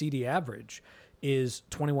OECD average, is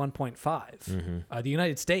 21.5. The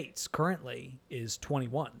United States currently is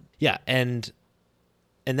 21. Yeah, and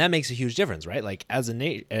that makes a huge difference, right? Like, as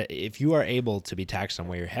if you are able to be taxed on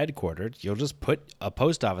where you're headquartered, you'll just put a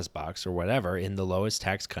post office box or whatever in the lowest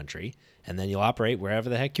tax country, and then you'll operate wherever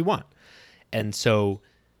the heck you want. And so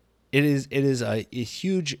it is a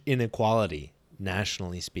huge inequality,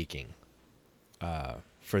 nationally speaking,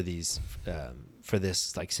 for this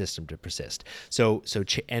like system to persist. So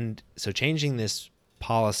changing this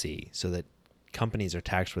policy so that companies are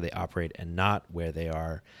taxed where they operate and not where they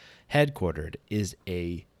are headquartered is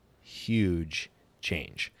a huge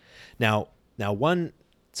change. Now one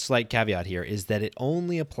slight caveat here is that it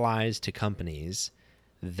only applies to companies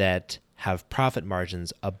that have profit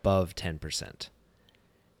margins above 10%.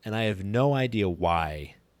 And I have no idea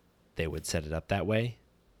why they would set it up that way.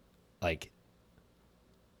 Like,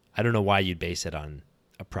 I don't know why you'd base it on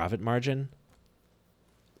a profit margin.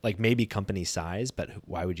 Like, maybe company size, but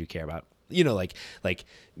why would you care about, like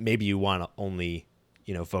maybe you want to only,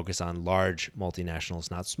 focus on large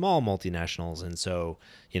multinationals, not small multinationals. And so,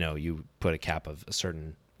 you put a cap of a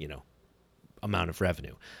certain, amount of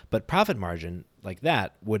revenue. But profit margin like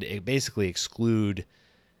that would basically exclude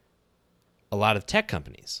a lot of tech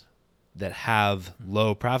companies that have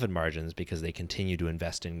low profit margins because they continue to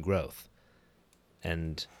invest in growth.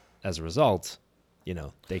 And as a result,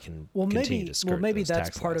 they can continue to skirt maybe those that's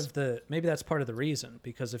tax part laws. of the reason,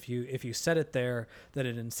 because if you set it there, that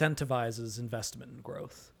it incentivizes investment and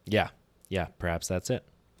growth. Yeah, perhaps that's it.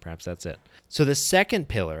 So the second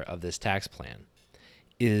pillar of this tax plan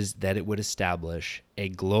is that it would establish a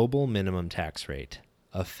global minimum tax rate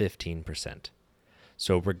of 15%.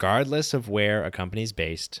 So regardless of where a company's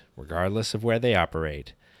based, regardless of where they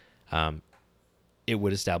operate, it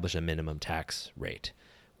would establish a minimum tax rate,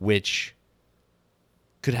 which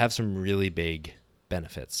could have some really big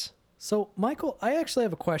benefits. So, Michael, I actually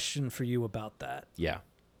have a question for you about that. Yeah.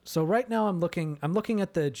 So right now I'm looking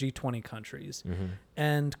at the G20 countries.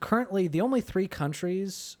 And currently the only 3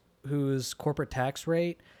 countries whose corporate tax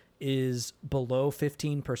rate is below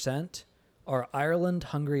 15% are Ireland,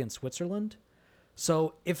 Hungary, and Switzerland.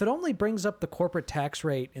 So if it only brings up the corporate tax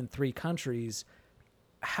rate in 3 countries,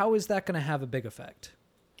 how is that going to have a big effect?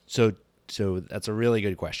 So that's a really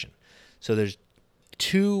good question. So there's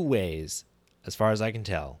 2 ways, as far as I can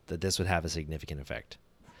tell, that this would have a significant effect.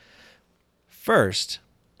 First,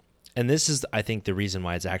 and this is, I think, the reason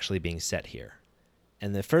why it's actually being set here.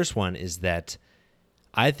 And the first one is that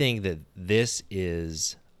I think that this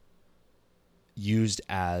is used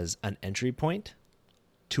as an entry point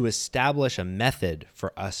to establish a method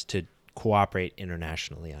for us to cooperate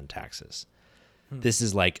internationally on taxes. This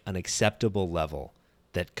is like an acceptable level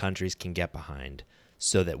that countries can get behind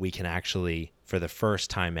so that we can actually, for the first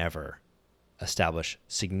time ever, establish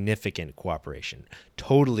significant cooperation,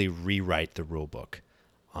 totally rewrite the rule book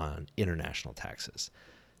on international taxes.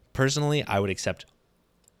 Personally, I would accept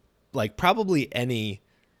like probably any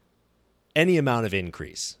amount of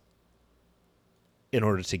increase in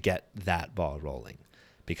order to get that ball rolling,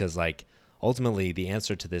 because like ultimately the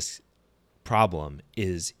answer to this problem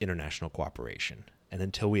is international cooperation, and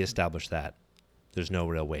until we establish that, there's no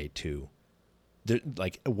real way to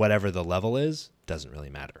like whatever the level is doesn't really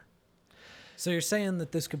matter. So you're saying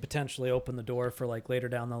that this could potentially open the door for like later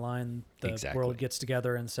down the line, the world gets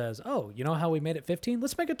together and says, oh, you know how we made it 15?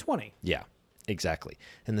 Let's make it 20. Yeah, exactly.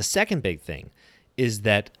 And the second big thing is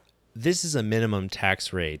that this is a minimum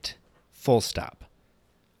tax rate, full stop.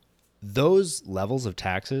 Those levels of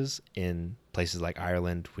taxes in places like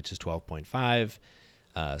Ireland, which is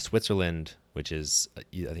 12.5, Switzerland, which is, I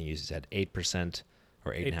think you said 8%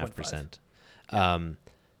 or 8.5%.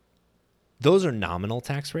 Those are nominal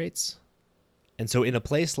tax rates. And so in a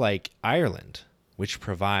place like Ireland, which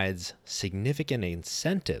provides significant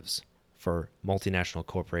incentives for multinational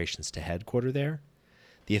corporations to headquarter there,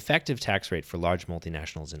 the effective tax rate for large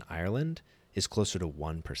multinationals in Ireland is closer to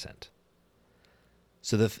 1%.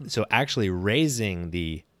 So actually raising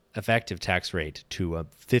the effective tax rate to a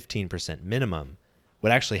 15% minimum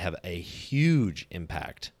would actually have a huge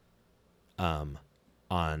impact on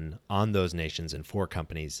those nations and for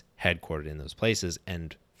companies headquartered in those places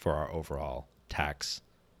and for our overall tax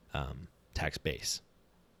base.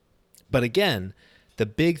 But again, the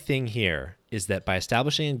big thing here is that by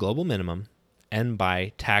establishing a global minimum and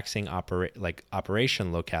by taxing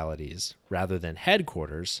operation localities rather than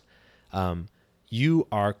headquarters, you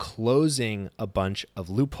are closing a bunch of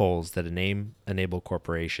loopholes that enable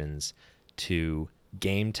corporations to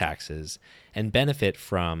game taxes and benefit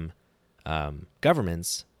from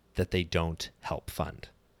governments that they don't help fund.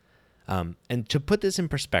 And to put this in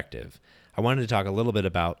perspective, I wanted to talk a little bit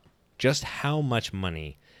about just how much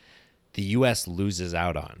money the U.S. loses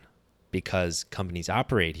out on because companies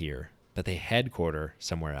operate here, but they headquarter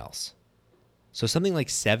somewhere else. So something like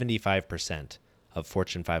 75% of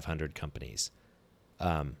Fortune 500 companies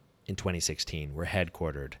in 2016 were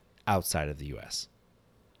headquartered outside of the U.S.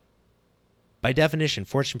 By definition,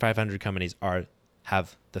 Fortune 500 companies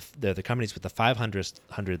they're the companies with the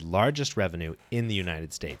 500 largest revenue in the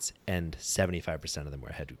United States, and 75% of them were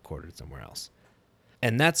headquartered somewhere else.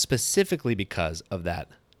 And that's specifically because of that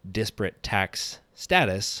disparate tax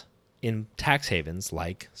status in tax havens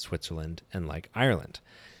like Switzerland and like Ireland.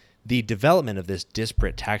 The development of this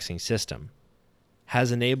disparate taxing system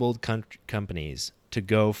has enabled companies to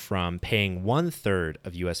go from paying 1/3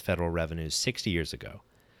 of U.S. federal revenues 60 years ago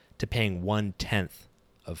to paying 1/10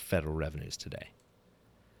 of federal revenues today.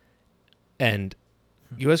 And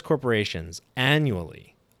U.S. corporations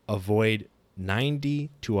annually avoid $90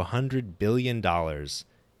 to $100 billion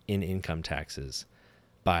in income taxes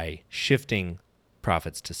by shifting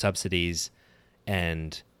profits to subsidies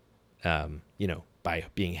and, by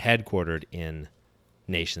being headquartered in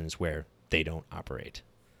nations where they don't operate.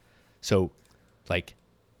 So like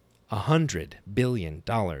 $100 billion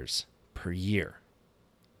per year.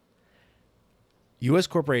 U.S.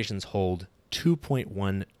 corporations hold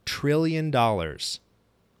 $2.1 trillion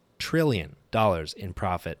in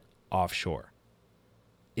profit offshore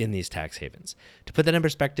in these tax havens. To put that in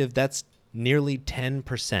perspective, that's nearly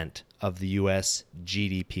 10% of the U.S.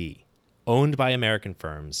 GDP owned by American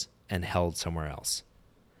firms and held somewhere else.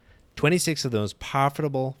 26 of those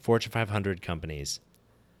profitable Fortune 500 companies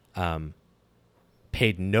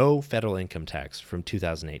paid no federal income tax from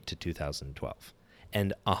 2008 to 2012.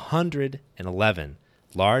 And 111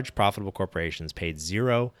 large profitable corporations paid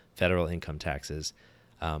zero federal income taxes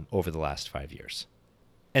over the last 5 years.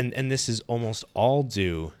 And this is almost all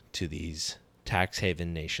due to these tax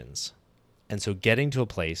haven nations. And so getting to a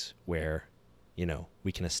place where,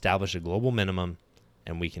 we can establish a global minimum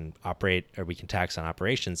and we can operate, or we can tax on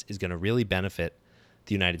operations, is going to really benefit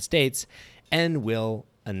the United States and will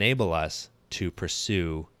enable us to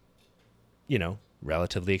pursue,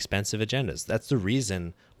 relatively expensive agendas. That's the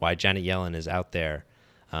reason why Janet Yellen is out there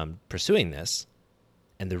pursuing this.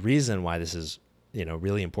 And the reason why this is,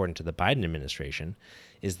 really important to the Biden administration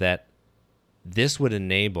is that this would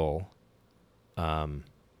enable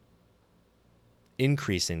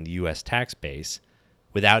increasing the U.S. tax base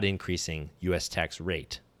without increasing U.S. tax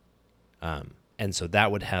rate. And so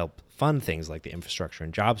that would help fund things like the Infrastructure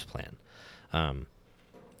and Jobs Plan.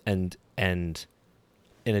 And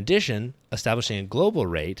in addition, establishing a global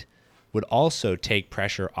rate would also take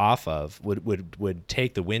pressure off of, would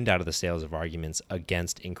take the wind out of the sails of arguments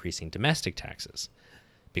against increasing domestic taxes.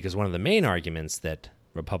 Because one of the main arguments that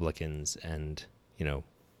Republicans and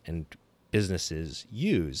businesses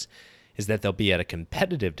use is that they'll be at a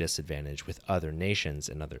competitive disadvantage with other nations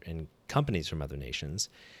and companies from other nations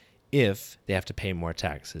if they have to pay more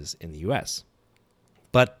taxes in the U.S.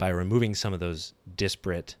 But by removing some of those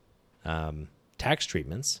disparate tax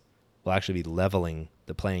treatments, we'll actually be leveling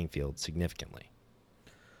the playing field significantly.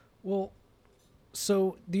 Well,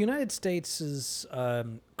 so the United States'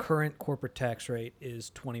 current corporate tax rate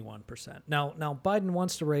is 21%. Now Biden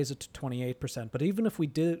wants to raise it to 28%, but even if we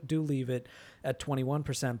do leave it at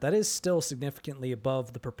 21%, that is still significantly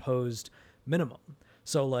above the proposed minimum.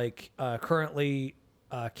 So currently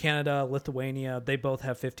Canada, Lithuania, they both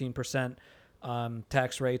have 15%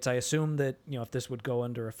 tax rates. I assume that, if this would go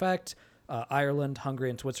under effect, Ireland, Hungary,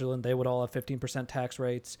 and Switzerland, they would all have 15% tax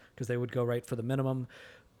rates because they would go right for the minimum.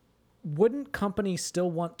 Wouldn't companies still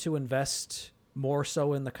want to invest more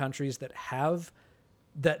so in the countries that have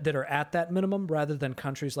that are at that minimum rather than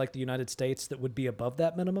countries like the United States that would be above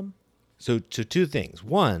that minimum? So two things.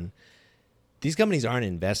 One, these companies aren't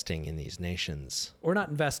investing in these nations. Or not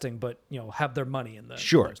investing, but have their money in those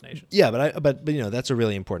nations. Yeah, but that's a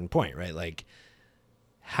really important point, right? Like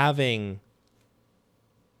having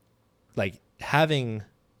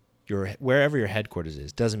your wherever your headquarters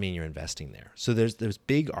is doesn't mean you're investing there. So there's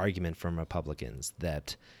big argument from Republicans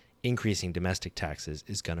that increasing domestic taxes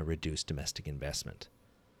is going to reduce domestic investment.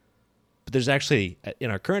 But there's actually,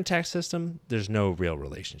 in our current tax system, there's no real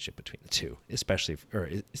relationship between the two,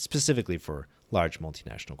 specifically for large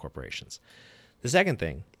multinational corporations. The second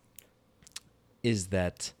thing is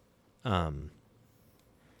that that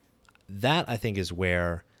I think is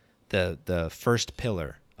where the first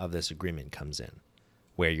pillar of this agreement comes in,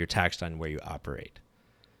 where you're taxed on where you operate.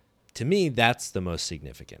 To me, that's the most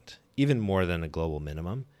significant, even more than a global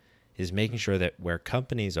minimum, is making sure that where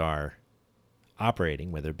companies are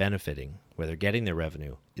operating, where they're benefiting, where they're getting their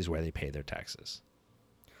revenue, is where they pay their taxes.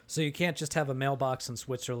 So you can't just have a mailbox in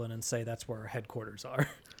Switzerland and say that's where our headquarters are.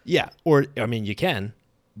 Yeah, or you can,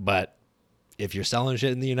 but if you're selling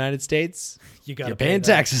shit in the United States, you're paying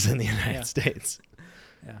taxes in the United States.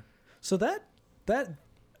 Yeah. So that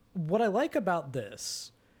what I like about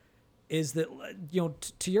this is that,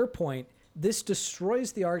 to your point, this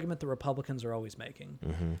destroys the argument that Republicans are always making.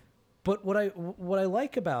 Mm-hmm. But what I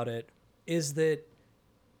like about it is that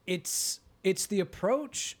it's the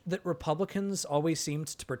approach that Republicans always seemed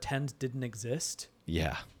to pretend didn't exist.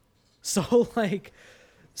 Yeah. So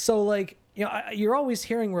you're always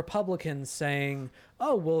hearing Republicans saying,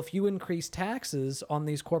 oh, well, if you increase taxes on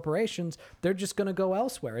these corporations, they're just going to go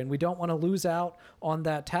elsewhere. And we don't want to lose out on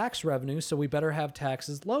that tax revenue, so we better have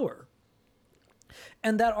taxes lower.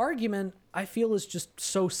 And that argument, I feel, is just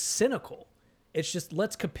so cynical. It's just,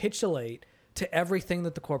 let's capitulate to everything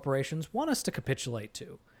that the corporations want us to capitulate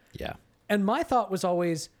to. Yeah. And my thought was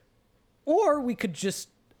always, or we could just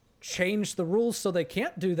change the rules so they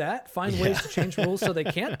can't do that, find ways to change rules so they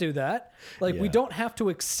can't do that. We don't have to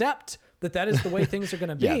accept that is the way things are going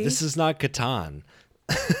to be. Yeah, this is not Catan.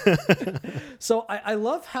 So I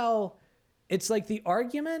love how it's like the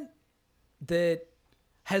argument that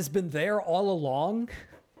has been there all along.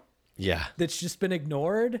 Yeah. That's just been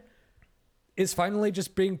ignored is finally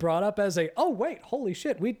just being brought up as oh, wait, holy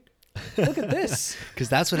shit. Look at this. Because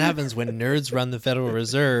that's what happens when nerds run the Federal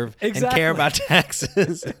Reserve and care about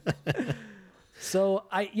taxes. So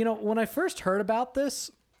when I first heard about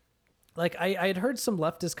this, I had heard some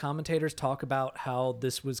leftist commentators talk about how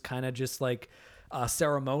this was kind of just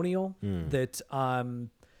ceremonial, that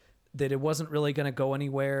it wasn't really going to go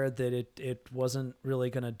anywhere, that it wasn't really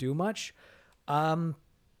going to do much. But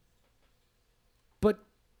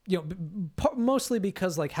mostly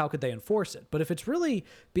because how could they enforce it? But if it's really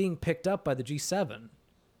being picked up by the G7,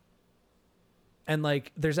 and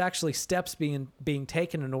like there's actually steps being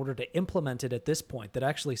taken in order to implement it at this point that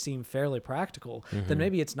actually seem fairly practical, then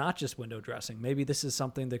maybe it's not just window dressing. Maybe this is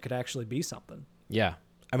something that could actually be something. Yeah.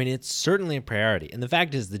 I mean, it's certainly a priority. And the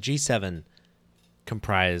fact is the G7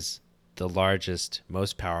 comprise the largest,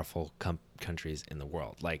 most powerful countries in the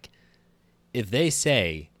world. Like, if they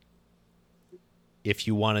say, if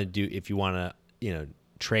you want to,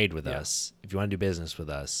 trade with us, if you want to do business with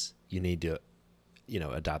us, you need to,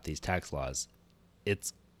 adopt these tax laws,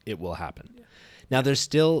 it will happen. Yeah. Now, there's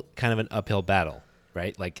still kind of an uphill battle,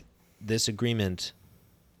 right? Like, this agreement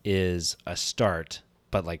is a start,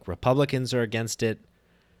 but like Republicans are against it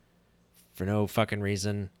for no fucking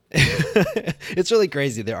reason. It's really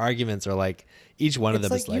crazy. Their arguments are like, each one of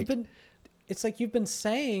them is like... It's like you've been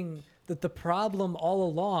saying that the problem all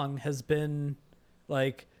along has been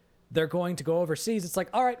like, they're going to go overseas. It's like,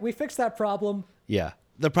 all right, we fixed that problem. Yeah.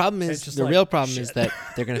 The problem is, real problem is that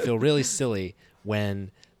they're going to feel really silly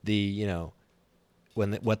when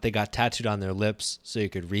what they got tattooed on their lips so you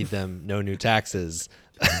could read them, no new taxes,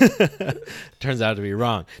 turns out to be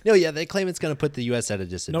wrong. No, yeah, they claim it's going to put the U.S. at a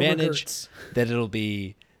disadvantage, that it'll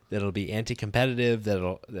be anti-competitive,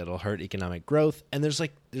 that'll hurt economic growth, and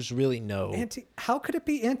there's really no how could it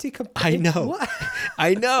be anti-competitive? I know. What?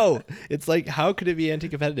 I know. It's like, how could it be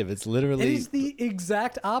anti-competitive? It's literally... It is the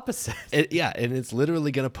exact opposite. And it's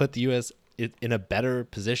literally going to put the U.S. in a better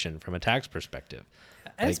position from a tax perspective.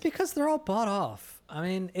 And it's because they're all bought off. I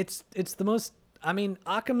mean, it's the most... I mean,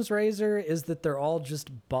 Occam's razor is that they're all just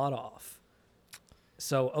bought off.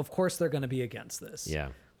 So, of course, they're going to be against this. Yeah.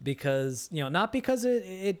 Because, not because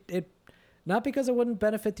it wouldn't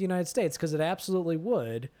benefit the United States, because it absolutely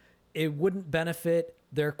would. It wouldn't benefit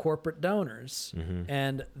their corporate donors. Mm-hmm.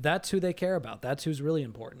 And that's who they care about. That's who's really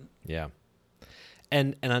important. Yeah.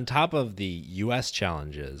 And on top of the U.S.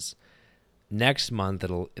 challenges, next month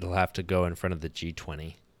it'll have to go in front of the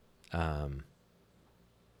G20,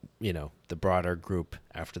 the broader group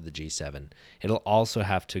after the G7. It'll also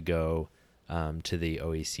have to go to the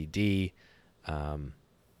OECD,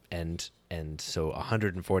 and so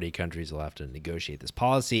 140 countries will have to negotiate this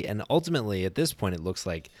policy. And ultimately, at this point, it looks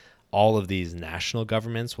like all of these national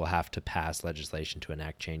governments will have to pass legislation to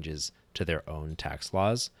enact changes to their own tax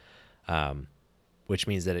laws, which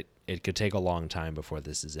means that it could take a long time before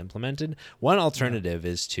this is implemented. One alternative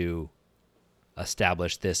is to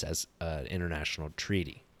establish this as an international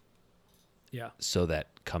treaty. Yeah. So that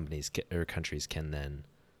companies or countries can then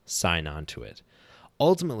sign on to it.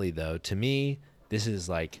 Ultimately, though, to me, this is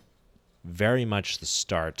like very much the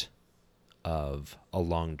start of a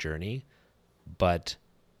long journey, but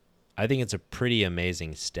I think it's a pretty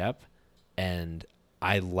amazing step, and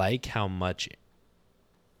I like how much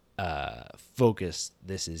focus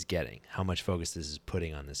this is getting, how much focus this is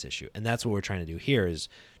putting on this issue. And that's what we're trying to do here, is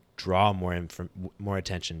draw more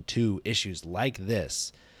attention to issues like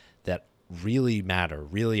this that really matter,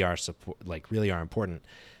 really are important,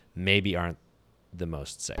 maybe aren't the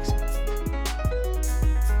most sexy.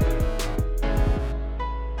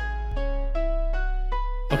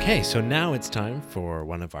 Okay, so now it's time for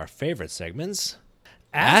one of our favorite segments,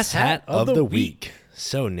 Ass Hat of the Week.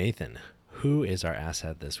 So Nathan, who is our ass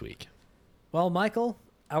hat this week? Well, Michael,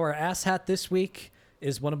 our ass hat this week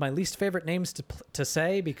is one of my least favorite names to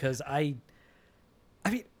say, because I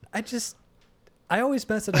always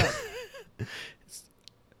mess it up.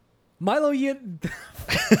 Milo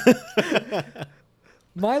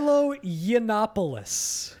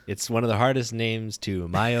Yiannopoulos. It's one of the hardest names to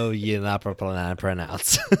pronounce.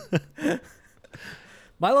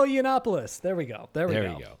 Milo Yiannopoulos. There we go.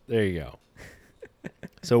 There you go.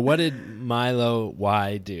 So what did Milo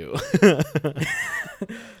Y do?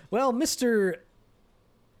 Well, Mr.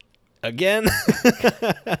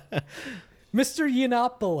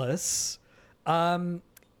 Yiannopoulos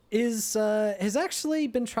has actually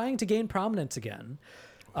been trying to gain prominence again.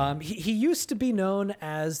 He used to be known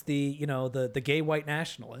as the gay white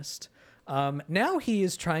nationalist. Now he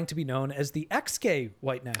is trying to be known as the ex-gay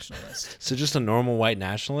white nationalist. So just a normal white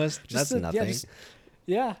nationalist? That's nothing.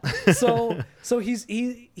 Yeah. So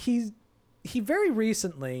he very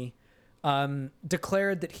recently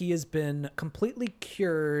declared that he has been completely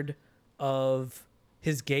cured of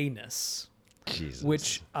his gayness. Jesus.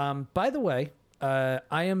 Which, by the way, I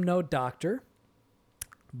am no doctor,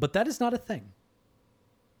 but that is not a thing.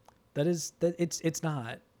 It's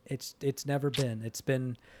not. It's never been. It's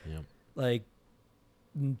been like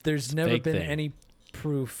there's never been any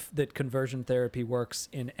proof that conversion therapy works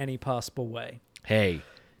in any possible way. Hey,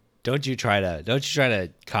 don't you try to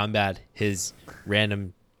combat his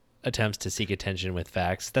random attempts to seek attention with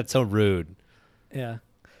facts. That's so rude. Yeah.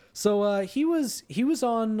 So he was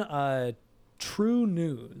on True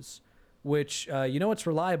News, which it's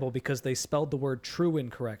reliable because they spelled the word true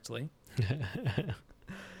incorrectly.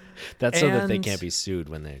 That's so that they can't be sued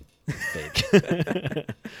when they fake.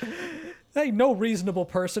 Hey, no reasonable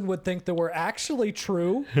person would think that we're actually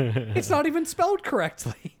true. It's not even spelled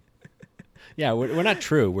correctly. Yeah, we're not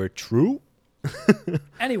true. We're true.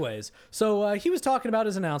 Anyways, so he was talking about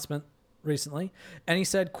his announcement recently, and he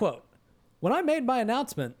said, quote, "When I made my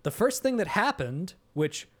announcement, the first thing that happened,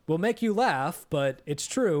 which will make you laugh, but it's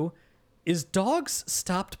true, is dogs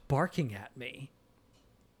stopped barking at me."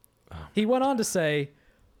 He went on to say,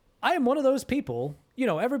 "I am one of those people.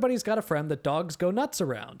 Everybody's got a friend that dogs go nuts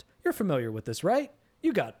around. You're familiar with this, right?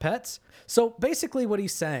 You got pets." So basically what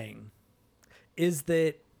he's saying is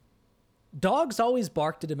that dogs always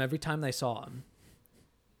barked at him every time they saw him.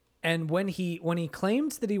 And when he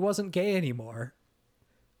claimed that he wasn't gay anymore,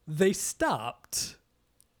 they stopped.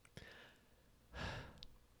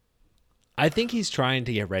 I think he's trying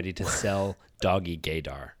to get ready to sell doggy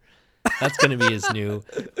gaydar. That's going to be his new...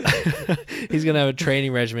 He's going to have a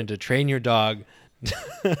training regimen to train your dog.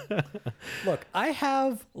 Look, I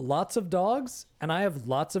have lots of dogs, and I have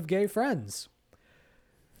lots of gay friends.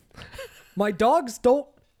 My dogs don't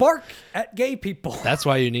bark at gay people. That's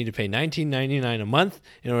why you need to pay $19.99 a month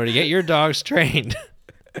in order to get your dogs trained.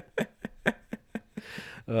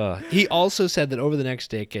 He also said that over the next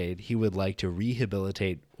decade, he would like to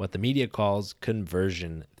rehabilitate what the media calls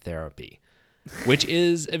conversion therapy, which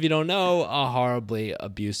is, if you don't know, a horribly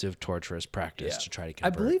abusive, torturous practice to try to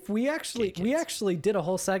convert. I believe we actually did a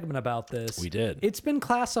whole segment about this. We did. It's been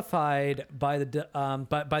classified by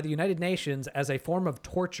the United Nations as a form of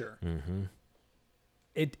torture. Mm-hmm.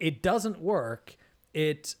 It doesn't work.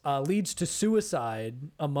 It leads to suicide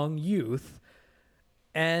among youth.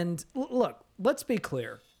 And look, let's be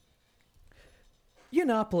clear.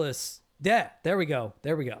 Yiannopoulos, there we go.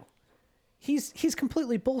 He's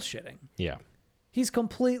completely bullshitting. Yeah. He's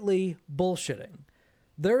completely bullshitting.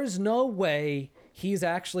 There is no way he's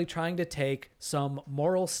actually trying to take some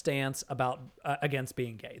moral stance about against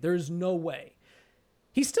being gay. There is no way.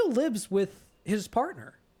 He still lives with his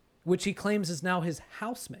partner, which he claims is now his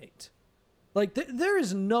housemate. Like, there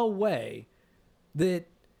is no way that...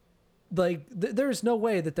 there's no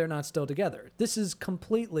way that they're not still together. This is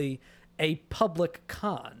completely a public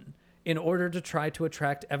con in order to try to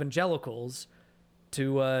attract evangelicals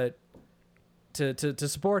to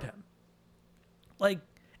support him.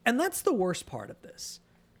 And that's the worst part of this.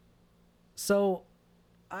 So,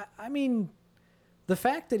 I mean, the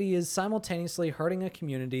fact that he is simultaneously hurting a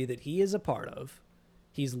community that he is a part of,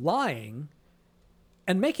 he's lying,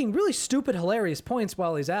 and making really stupid, hilarious points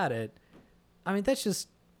while he's at it, I mean, that's just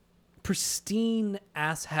pristine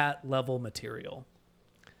asshat level material.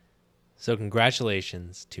 So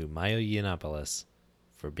congratulations to Mayo Yiannopoulos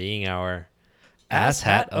for being our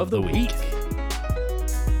asshat of the week.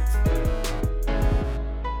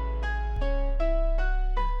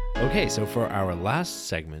 Okay, so for our last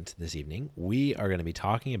segment this evening, we are going to be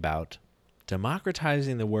talking about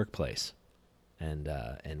democratizing the workplace and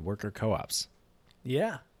worker co-ops.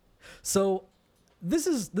 Yeah. So this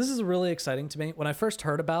is really exciting to me. When I first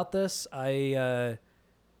heard about this, my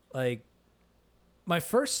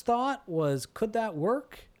first thought was, could that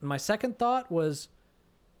work? And my second thought was,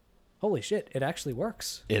 holy shit, it actually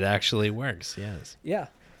works. It actually works, yes. Yeah.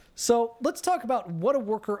 So let's talk about what a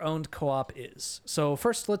worker-owned co-op is. So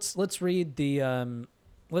first, let's read the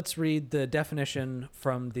definition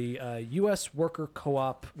from the U.S. Worker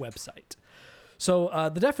Co-op website. So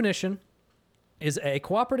the definition is a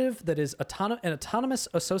cooperative that is an autonomous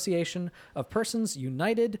association of persons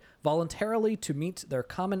united voluntarily to meet their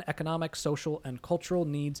common economic, social, and cultural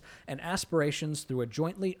needs and aspirations through a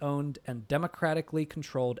jointly owned and democratically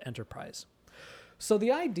controlled enterprise. So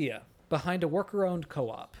the idea behind a worker-owned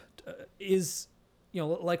co-op is,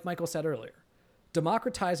 like Michael said earlier,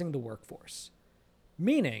 democratizing the workforce,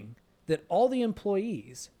 meaning that all the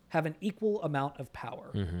employees have an equal amount of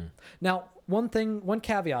power. Mm-hmm. Now, one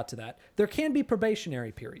caveat to that, there can be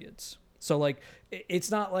probationary periods. So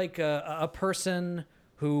it's not like a person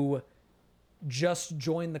who just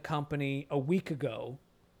joined the company a week ago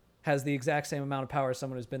has the exact same amount of power as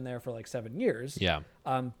someone who's been there for 7 years. Yeah.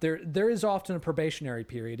 There is often a probationary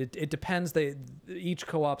period. It depends. Each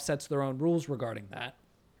co-op sets their own rules regarding that.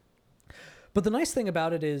 But the nice thing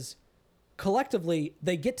about it is collectively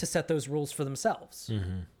they get to set those rules for themselves.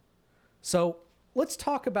 Mm-hmm. So let's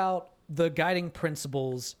talk about the guiding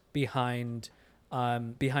principles behind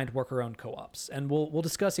worker-owned co-ops, and we'll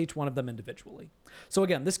discuss each one of them individually. So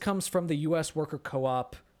again, this comes from the U.S. Worker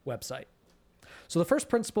Co-op website. So the first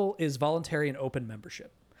principle is voluntary and open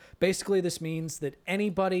membership. Basically, this means that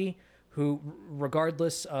anybody who,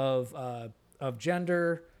 regardless of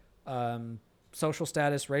gender, social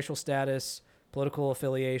status, racial status, political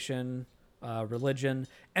affiliation, religion,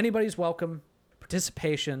 anybody's welcome.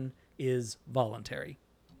 Participation is voluntary.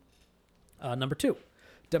 Number 2,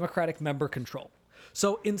 democratic member control.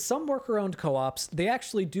 So in some worker-owned co-ops, they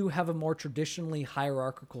actually do have a more traditionally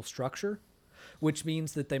hierarchical structure, which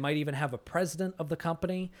means that they might even have a president of the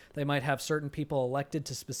company. They might have certain people elected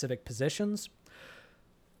to specific positions.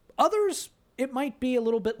 Others, it might be a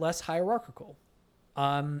little bit less hierarchical.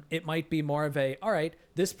 It might be more of a, all right,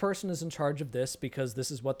 this person is in charge of this because this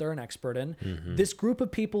is what they're an expert in. Mm-hmm. This group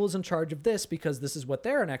of people is in charge of this because this is what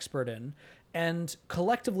they're an expert in. And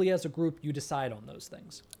collectively as a group, you decide on those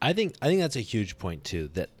things. I think that's a huge point too,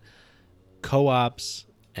 that co-ops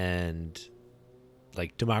and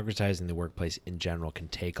like democratizing the workplace in general can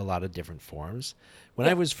take a lot of different forms. When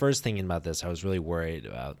I was first thinking about this, I was really worried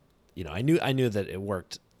about, I knew that it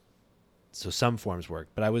worked. So some forms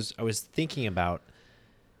worked, but I was thinking about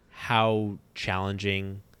how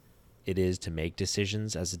challenging it is to make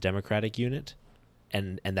decisions as a democratic unit.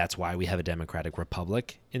 And that's why we have a democratic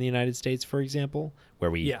republic in the United States, for example, where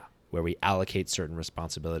we allocate certain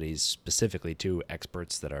responsibilities specifically to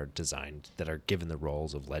experts that are given the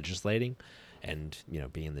roles of legislating and,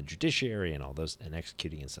 being in the judiciary and all those and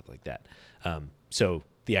executing and stuff like that. So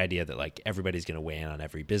the idea that like everybody's going to weigh in on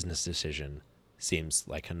every business decision seems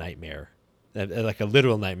like a nightmare, like a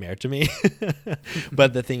literal nightmare to me.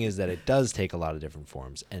 But the thing is that it does take a lot of different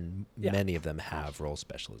forms, and many of them have role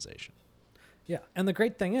specialization. Yeah. And the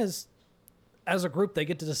great thing is, as a group, they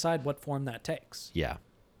get to decide what form that takes. Yeah.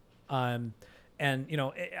 And,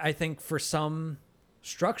 I think for some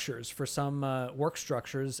structures, for some work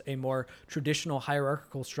structures, a more traditional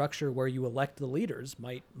hierarchical structure where you elect the leaders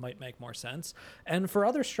might make more sense. And for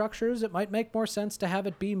other structures, it might make more sense to have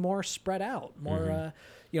it be more spread out, more,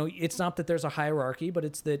 it's not that there's a hierarchy, but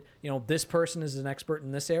it's that, this person is an expert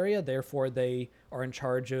in this area. Therefore, they are in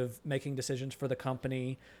charge of making decisions for the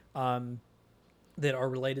company that are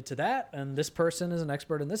related to that. And this person is an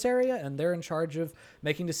expert in this area, and they're in charge of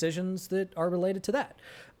making decisions that are related to that.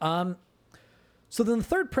 So then the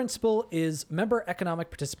third principle is member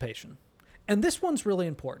economic participation. And this one's really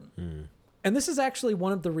important. And this is actually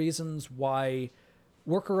one of the reasons why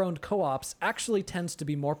worker-owned co-ops actually tends to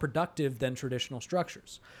be more productive than traditional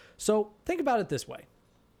structures. So think about it this way.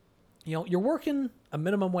 You're working a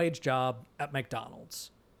minimum wage job at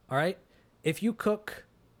McDonald's, all right? If you cook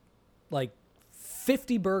like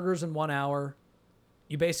 50 burgers in 1 hour,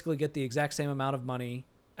 you basically get the exact same amount of money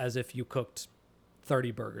as if you cooked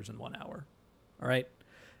 30 burgers in 1 hour. All right.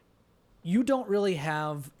 You don't really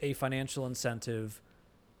have a financial incentive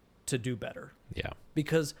to do better. Yeah.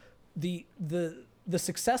 Because the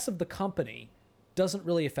success of the company doesn't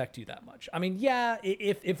really affect you that much. I mean, yeah,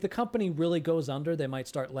 if the company really goes under, they might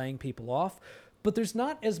start laying people off, but there's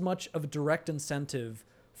not as much of a direct incentive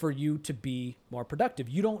for you to be more productive.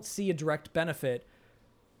 You don't see a direct benefit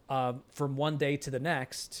from one day to the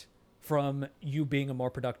next from you being a more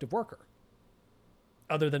productive worker,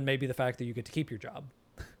 other than maybe the fact that you get to keep your job.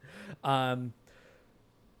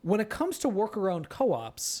 When it comes to worker-owned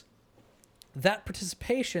co-ops, that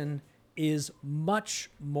participation is much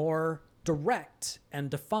more direct and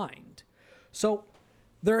defined. So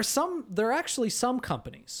there are actually some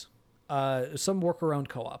companies, some worker-owned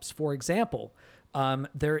co-ops. For example,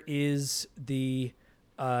 there is the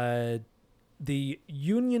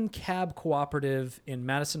Union Cab Cooperative in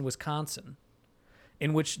Madison, Wisconsin,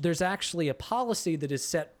 in which there's actually a policy that is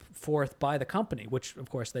set forth by the company, which of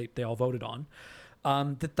course they all voted on,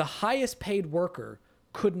 that the highest paid worker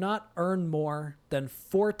could not earn more than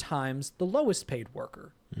 4 times the lowest paid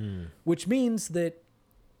worker, which means that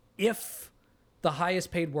if the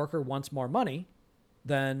highest paid worker wants more money,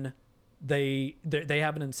 then they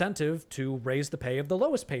have an incentive to raise the pay of the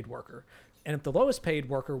lowest paid worker. And if the lowest paid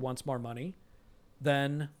worker wants more money,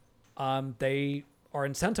 then they are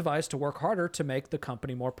incentivized to work harder to make the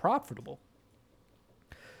company more profitable.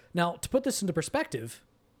 Now, to put this into perspective,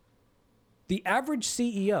 the average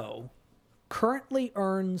CEO currently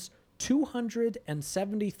earns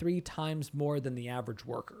 273 times more than the average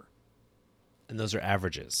worker. And those are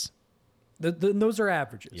averages. Those are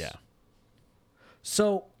averages. Yeah.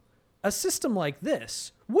 So a system like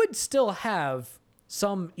this would still have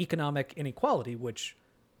some economic inequality, which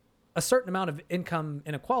a certain amount of income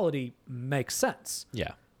inequality makes sense.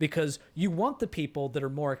 Yeah. Because you want the people that are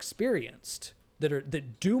more experienced,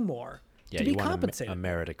 that do more, to be compensated. A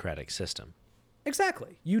meritocratic system.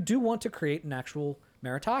 Exactly. You do want to create an actual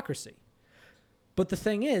meritocracy. But the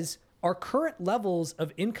thing is, our current levels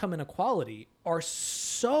of income inequality are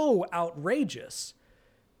so outrageous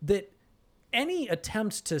that any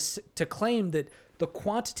attempt to claim that the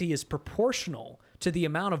quantity is proportional to the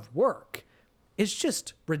amount of work is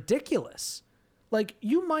just ridiculous. Like,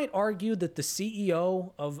 you might argue that the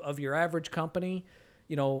CEO of your average company,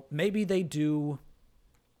 maybe they do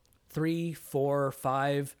 3, 4,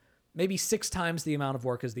 5, maybe 6 times the amount of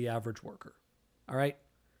work as the average worker. All right.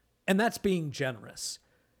 And that's being generous.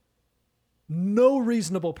 No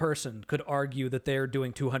reasonable person could argue that they're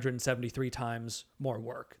doing 273 times more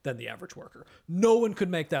work than the average worker. No one could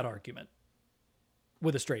make that argument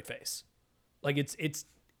with a straight face. Like,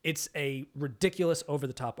 it's a ridiculous, over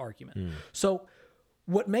the top argument. So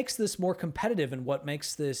what makes this more competitive, and what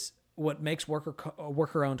makes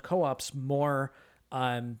worker-owned co-ops more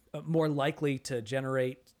likely to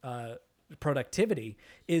generate productivity,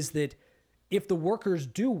 is that if the workers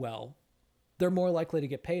do well, they're more likely to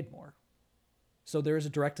get paid more. So there is a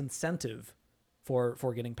direct incentive for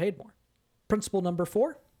getting paid more. Principle number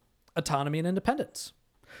 4, autonomy and independence.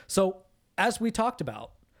 So as we talked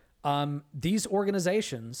about, these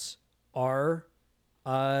organizations are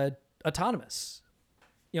autonomous.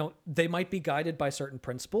 They might be guided by certain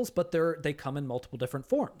principles, but they come in multiple different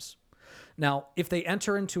forms. Now, if they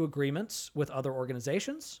enter into agreements with other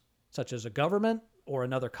organizations, such as a government or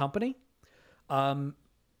another company,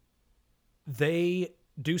 they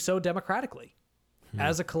do so democratically.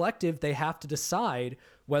 As a collective, they have to decide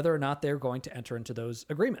whether or not they're going to enter into those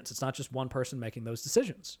agreements. It's not just one person making those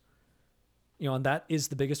decisions. And that is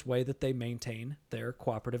the biggest way that they maintain their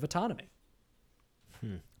cooperative autonomy.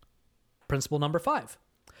 Principle number 5,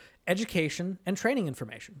 education and training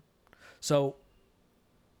information. So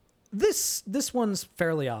this one's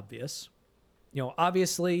fairly obvious.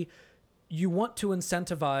 Obviously, you want to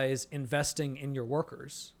incentivize investing in your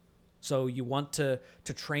workers. So you want to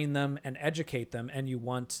train them and educate them, and you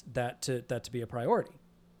want that to be a priority.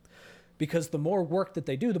 Because the more work that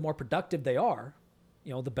they do, the more productive they are,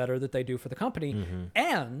 the better that they do for the company.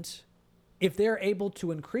 And if they're able to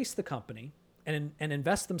increase the company and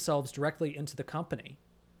invest themselves directly into the company,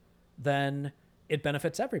 then it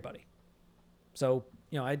benefits everybody. So,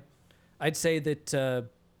 I'd say that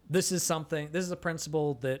this is a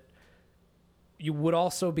principle that you would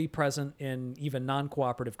also be present in even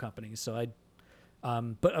non-cooperative companies. So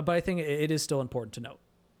but I think it is still important to note.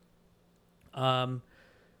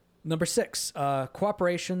 Number 6,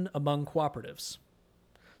 cooperation among cooperatives.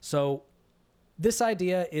 So this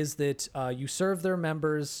idea is that you serve their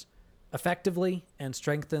members effectively and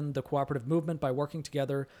strengthen the cooperative movement by working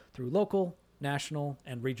together through local, national,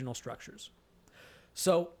 and regional structures.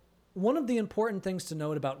 So one of the important things to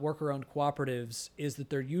note about worker-owned cooperatives is that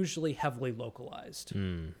they're usually heavily localized,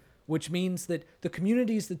 which means that the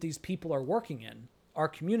communities that these people are working in are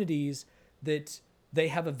communities that they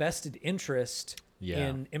have a vested interest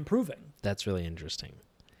in improving. That's really interesting.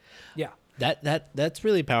 Yeah. That's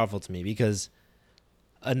really powerful to me, because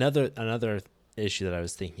another issue that I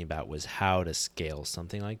was thinking about was how to scale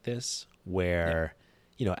something like this, where,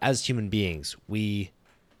 as human beings, we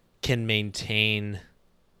can maintain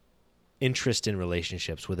interest in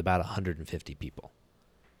relationships with about 150 people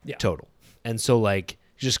total. And so, like,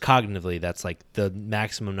 just cognitively, that's like the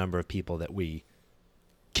maximum number of people that we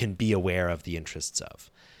can be aware of the interests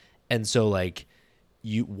of. And so, like,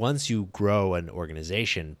 once you grow an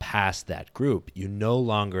organization past that group, you no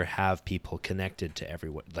longer have people connected to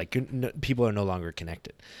everyone. Like, people are no longer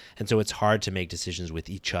connected. And so it's hard to make decisions with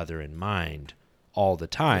each other in mind all the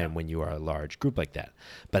time when you are a large group like that.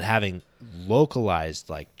 But having localized,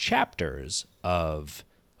 like, chapters of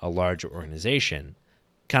a larger organization,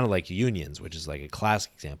 kind of like unions, which is like a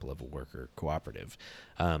classic example of a worker cooperative,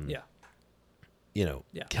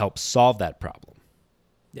 helps solve that problem.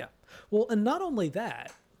 Yeah. Well, and not only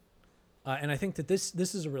that, and I think that this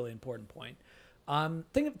is a really important point.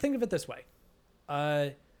 Think of it this way.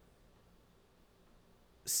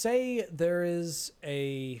 Say there is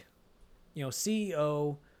a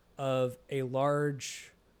CEO of a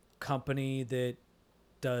large company that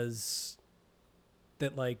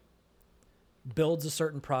builds a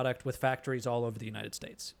certain product with factories all over the United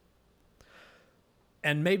States.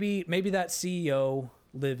 And maybe that CEO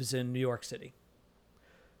lives in New York City.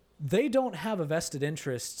 They don't have a vested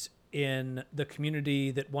interest in the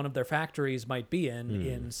community that one of their factories might be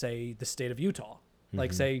in, say, the state of Utah.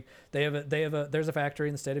 Like, say there's a factory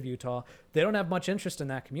in the state of Utah. They don't have much interest in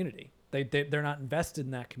that community. They're not invested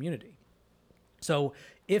in that community. So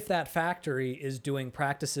if that factory is doing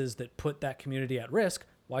practices that put that community at risk,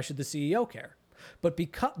 why should the CEO care? But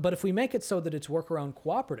if we make it so that it's worker-owned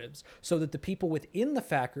cooperatives, so that the people within the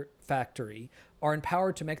factory are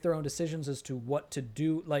empowered to make their own decisions as to what to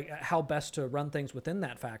do, like how best to run things within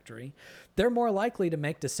that factory, they're more likely to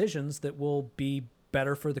make decisions that will be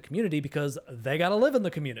better for the community because they got to live in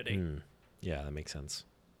the community. Yeah, that makes sense.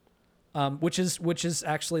 Which is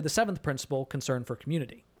actually the seventh principle, concern for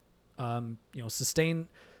community. In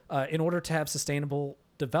order to have sustainable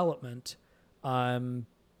development, the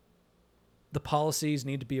policies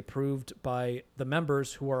need to be approved by the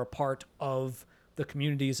members who are a part of the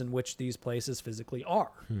communities in which these places physically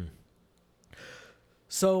are.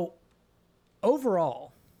 So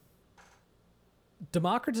overall,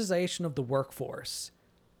 democratization of the workforce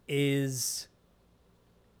is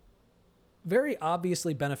very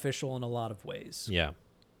obviously beneficial in a lot of ways. Yeah.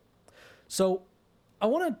 So I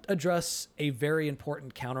want to address a very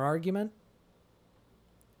important counterargument,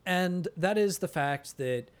 and that is the fact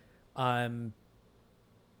that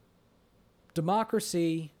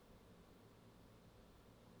democracy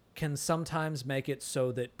can sometimes make it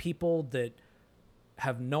so that people that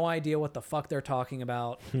have no idea what the fuck they're talking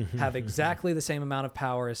about have exactly the same amount of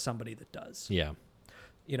power as somebody that does. Yeah.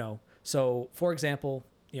 So for example,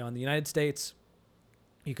 in the United States,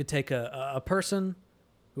 you could take a person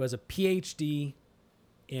who has a PhD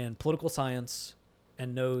in political science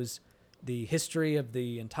and knows the history of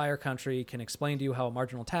the entire country, can explain to you how a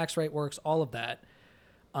marginal tax rate works, all of that.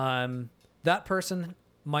 That person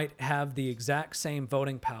might have the exact same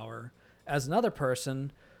voting power as another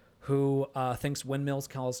person who thinks windmills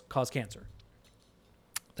cause cancer.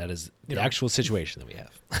 That is the actual situation that we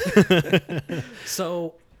have.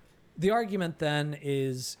 So the argument then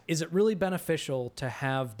is it really beneficial to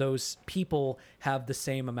have those people have the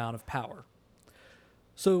same amount of power?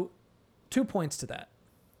 So 2 points to that.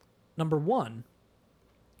 Number one,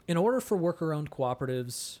 in order for worker-owned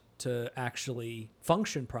cooperatives to actually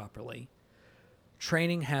function properly,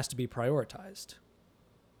 training has to be prioritized.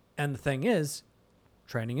 And the thing is,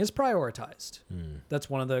 training is prioritized. That's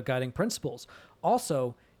one of the guiding principles.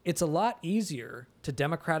 Also, it's a lot easier to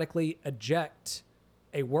democratically eject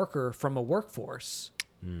a worker from a workforce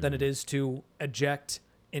than it is to eject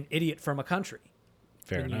an idiot from a country.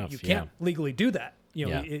 Fair enough. You can't legally do that.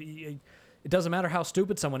 It doesn't matter how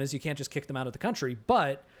stupid someone is. You can't just kick them out of the country,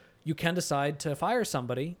 but you can decide to fire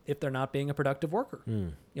somebody if they're not being a productive worker.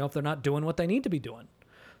 If they're not doing what they need to be doing.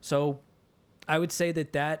 So I would say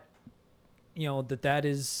that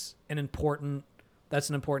is an important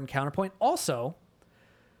counterpoint. Also,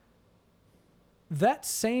 that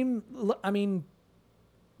same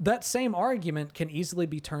argument can easily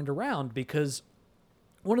be turned around, because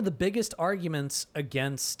one of the biggest arguments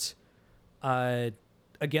against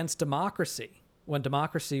democracy, when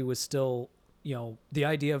democracy was still, the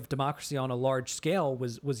idea of democracy on a large scale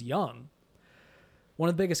was young. One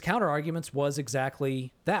of the biggest counter arguments was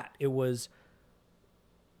exactly that. It was,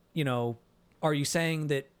 are you saying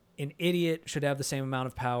that an idiot should have the same amount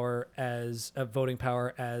of power as voting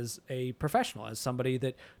power as a professional, as somebody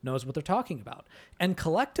that knows what they're talking about? And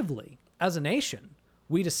collectively, as a nation,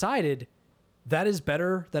 we decided that is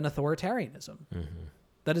better than authoritarianism.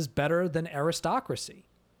 That is better than aristocracy.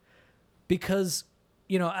 Because,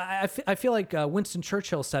 I feel like Winston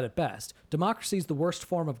Churchill said it best. Democracy is the worst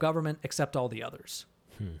form of government except all the others.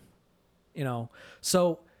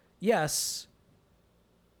 So yes,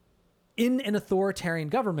 in an authoritarian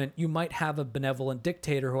government, you might have a benevolent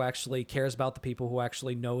dictator who actually cares about the people, who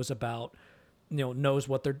actually knows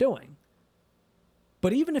what they're doing.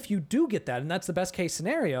 But even if you do get that, and that's the best case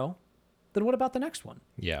scenario, then what about the next one?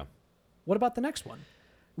 Yeah. What about the next one?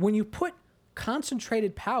 When you put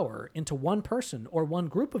concentrated power into one person or one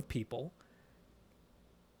group of people,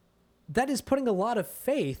 that is putting a lot of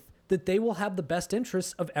faith that they will have the best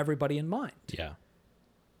interests of everybody in mind. Yeah.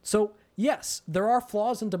 So, yes, there are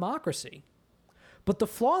flaws in democracy, but the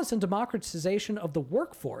flaws in democratization of the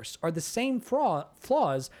workforce are the same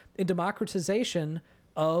flaws in democratization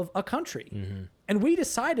of a country. And we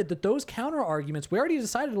decided that those counter arguments, we already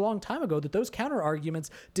decided a long time ago that those counter arguments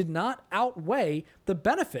did not outweigh the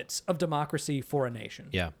benefits of democracy for a nation.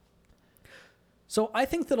 Yeah. So I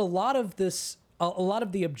think that a lot of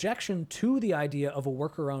the objection to the idea of a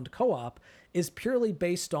worker-owned co-op is purely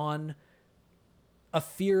based on a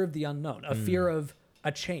fear of the unknown, a fear of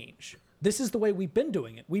a change. This is the way we've been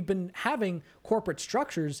doing it. We've been having corporate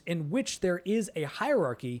structures in which there is a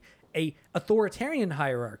hierarchy, a authoritarian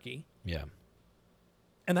hierarchy. Yeah.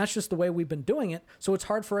 And that's just the way we've been doing it. So it's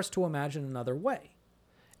hard for us to imagine another way.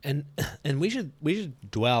 And we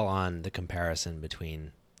should dwell on the comparison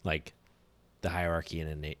between like the hierarchy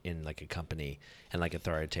in like a company and like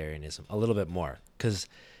authoritarianism a little bit more, because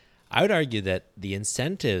I would argue that the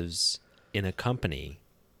incentives in a company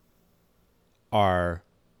are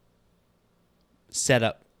set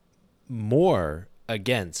up more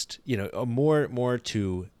against, more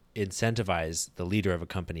to incentivize the leader of a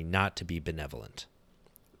company not to be benevolent,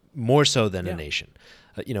 more so than a nation.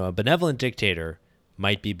 A benevolent dictator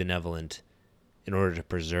might be benevolent in order to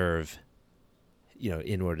preserve,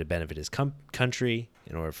 in order to benefit his country,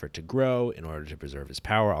 in order for it to grow, in order to preserve his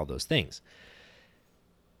power, all those things.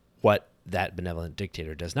 What that benevolent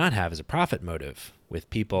dictator does not have is a profit motive with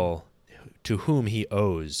people to whom he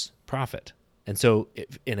owes profit. And so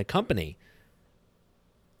in a company,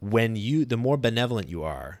 the more benevolent you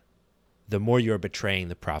are, the more you're betraying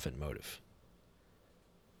the profit motive.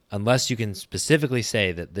 Unless you can specifically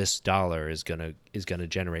say that this dollar is gonna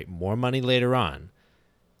generate more money later on,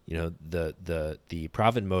 the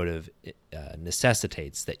profit motive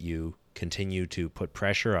necessitates that you continue to put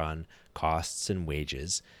pressure on costs and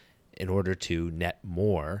wages in order to net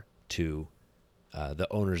more to the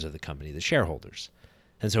owners of the company, the shareholders.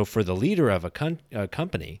 And so for the leader of a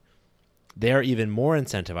company, they are even more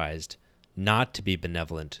incentivized not to be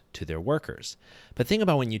benevolent to their workers. But think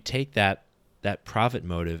about when you take that profit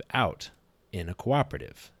motive out in a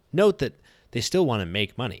cooperative. Note that they still want to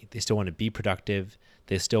make money. They still want to be productive.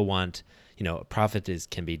 They still want, a profit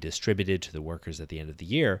can be distributed to the workers at the end of the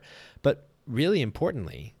year. But really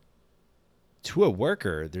importantly, to a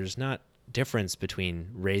worker, there's not difference between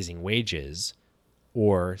raising wages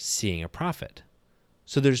or seeing a profit.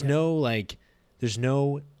 So there's no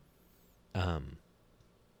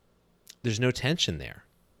tension there,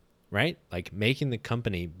 right? Like making the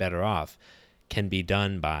company better off can be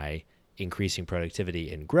done by increasing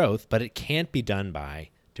productivity and growth, but it can't be done by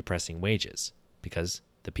depressing wages, because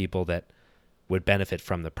the people that would benefit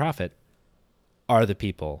from the profit are the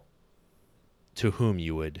people to whom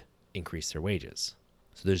you would increase their wages.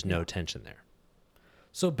 So there's no tension there.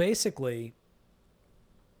 So basically,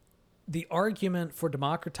 the argument for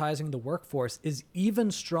democratizing the workforce is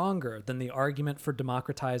even stronger than the argument for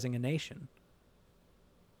democratizing a nation.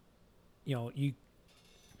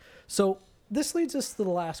 So this leads us to the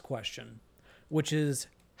last question, which is,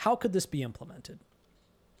 how could this be implemented?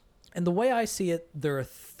 And the way I see it, there are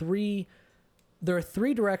three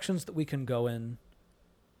directions that we can go in.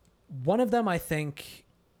 One of them I think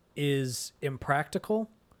is impractical,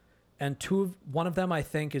 and one of them I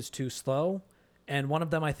think is too slow, and one of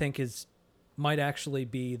them I think might actually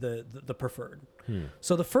be the preferred.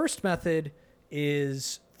 So the first method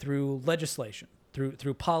is through legislation,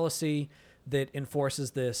 through policy that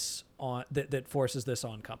enforces this on that forces this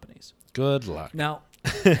on companies. Good luck. Now,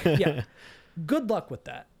 good luck with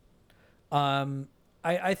that.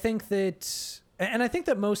 I think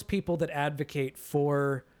that most people that advocate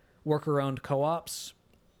for worker-owned co-ops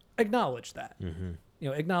acknowledge that. Mm-hmm.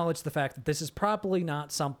 Acknowledge the fact that this is probably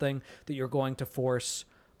not something that you're going to force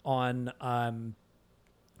on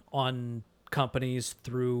companies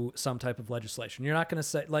through some type of legislation. You're not going to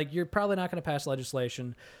say, you're probably not going to pass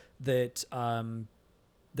legislation that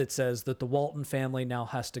that says that the Walton family now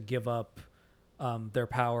has to give up their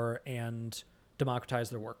power and democratize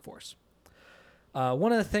their workforce.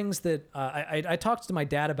 One of the things that I talked to my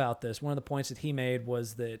dad about this. One of the points that he made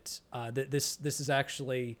was that this is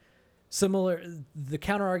actually similar. The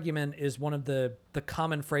counter argument is one of the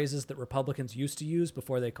common phrases that Republicans used to use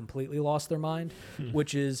before they completely lost their mind,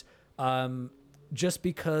 which is just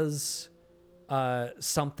because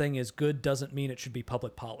something is good doesn't mean it should be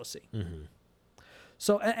public policy. Mm-hmm.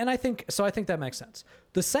 So, and I think that makes sense.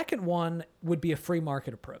 The second one would be a free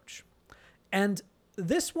market approach, and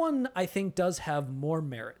this one I think does have more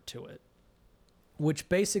merit to it, which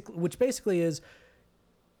basically is,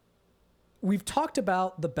 we've talked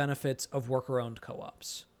about the benefits of worker-owned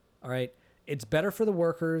co-ops. All right, it's better for the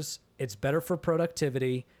workers, it's better for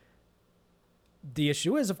productivity. The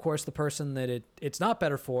issue is, of course, the person that it's not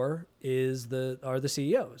better for are the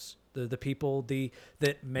CEOs, the people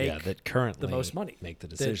that currently the most money, make the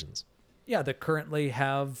decisions. That currently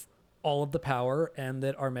have all of the power and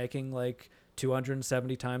that are making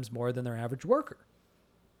 270 times more than their average worker.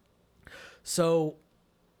 So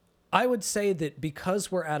I would say that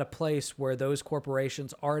because we're at a place where those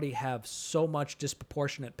corporations already have so much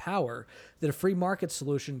disproportionate power, that a free market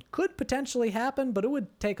solution could potentially happen, but it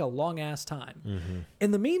would take a long ass time. Mm-hmm.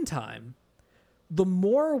 In the meantime, the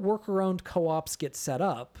more worker-owned co-ops get set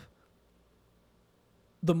up,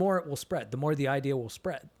 the more it will spread, the more the idea will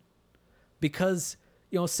spread. Because,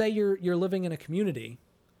 say you're living in a community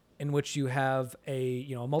in which you have a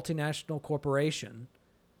multinational corporation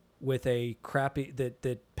with a crappy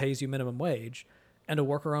that pays you minimum wage and a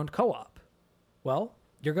worker-owned co-op. Well,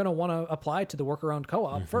 you're going to want to apply to the worker-owned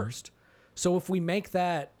co-op first. So if we make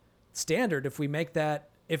that standard, if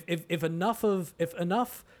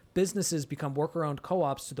enough businesses become worker-owned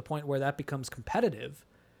co-ops to the point where that becomes competitive,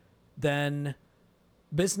 then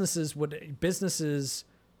businesses,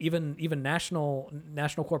 even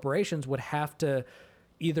national corporations would have to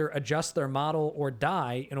either adjust their model or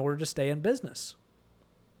die in order to stay in business.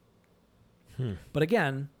 But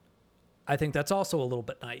again, I think that's also a little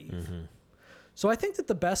bit naive. So I think that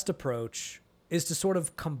the best approach is to sort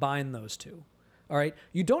of combine those two. All right.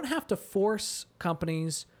 You don't have to force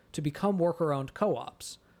companies to become worker-owned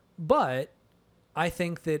co-ops, but I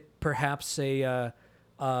think that perhaps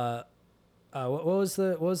what was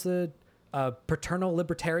the paternal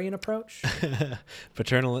libertarian approach?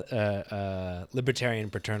 Libertarian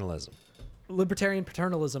paternalism. Libertarian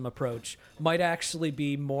paternalism approach might actually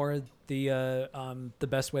be more the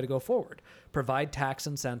best way to go forward. Provide tax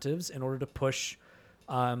incentives in order to push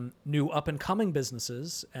new up and coming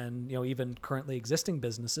businesses and even currently existing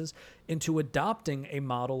businesses into adopting a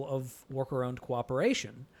model of worker-owned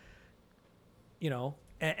cooperation.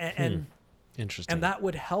 And Interesting. And that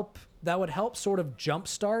would help sort of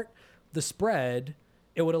jumpstart the spread.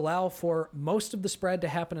 It would allow for most of the spread to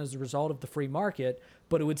happen as a result of the free market,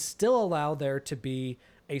 but it would still allow there to be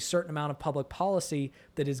a certain amount of public policy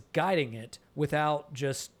that is guiding it without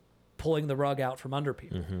just pulling the rug out from under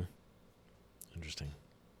people. Interesting.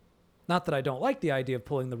 Not that I don't like the idea of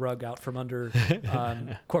pulling the rug out from under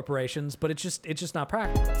corporations, but it's just not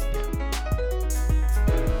practical.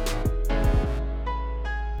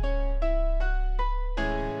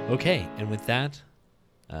 Okay, and with that,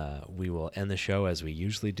 we will end the show as we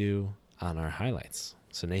usually do on our highlights.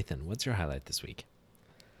 So Nathan, what's your highlight this week?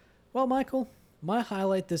 Well, Michael, my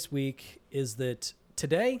highlight this week is that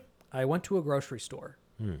today I went to a grocery store.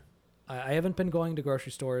 I haven't been going to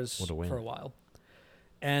grocery stores for a while.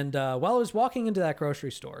 And while I was walking into that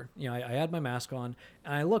grocery store, I had my mask on,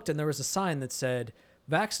 and I looked, and there was a sign that said,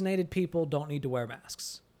 "Vaccinated people don't need to wear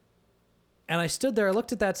masks." And I stood there, I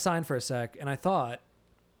looked at that sign for a sec, and I thought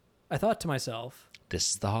to myself,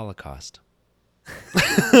 this is the Holocaust.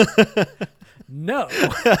 No.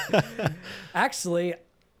 Actually,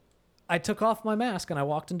 I took off my mask and I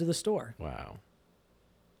walked into the store. Wow.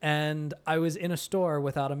 And I was in a store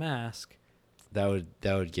without a mask. That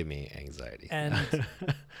would give me anxiety. And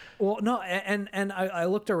well, no, and I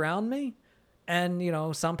looked around me,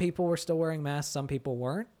 and some people were still wearing masks, some people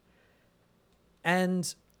weren't.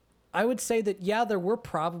 And I would say that, yeah, there were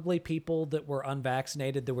probably people that were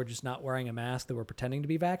unvaccinated that were just not wearing a mask, that were pretending to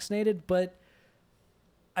be vaccinated. But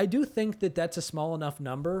I do think that that's a small enough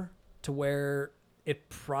number to where it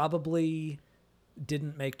probably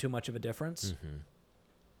didn't make too much of a difference.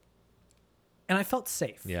 And I felt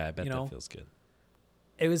safe. Yeah, I bet that feels good.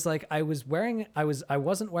 It was like I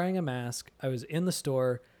wasn't wearing a mask. I was in the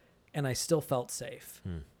store and I still felt safe.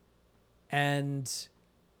 And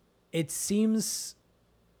it seems,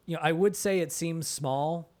 I would say it seems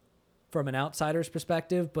small from an outsider's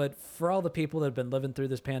perspective, but for all the people that have been living through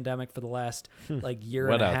this pandemic for the last year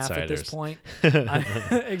and a half at this point,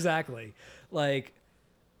 exactly. I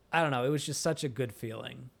don't know. It was just such a good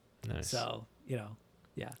feeling. Nice. So, yeah.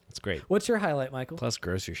 It's great. What's your highlight, Michael? Plus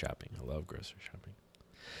grocery shopping. I love grocery shopping.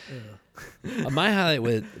 My highlight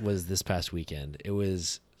was this past weekend. It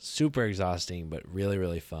was super exhausting, but really,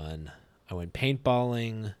 really fun. I went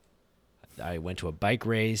paintballing. I went to a bike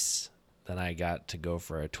race. Then I got to go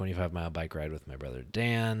for a 25-mile bike ride with my brother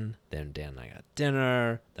Dan. Then Dan and I got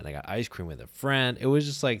dinner. Then I got ice cream with a friend. It was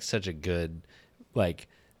just such a good,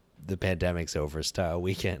 the pandemic's over style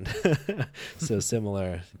weekend. So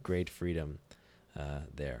similar, great freedom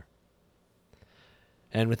there.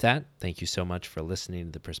 And with that, thank you so much for listening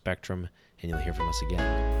to The Perspectrum, and you'll hear from us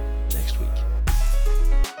again next week.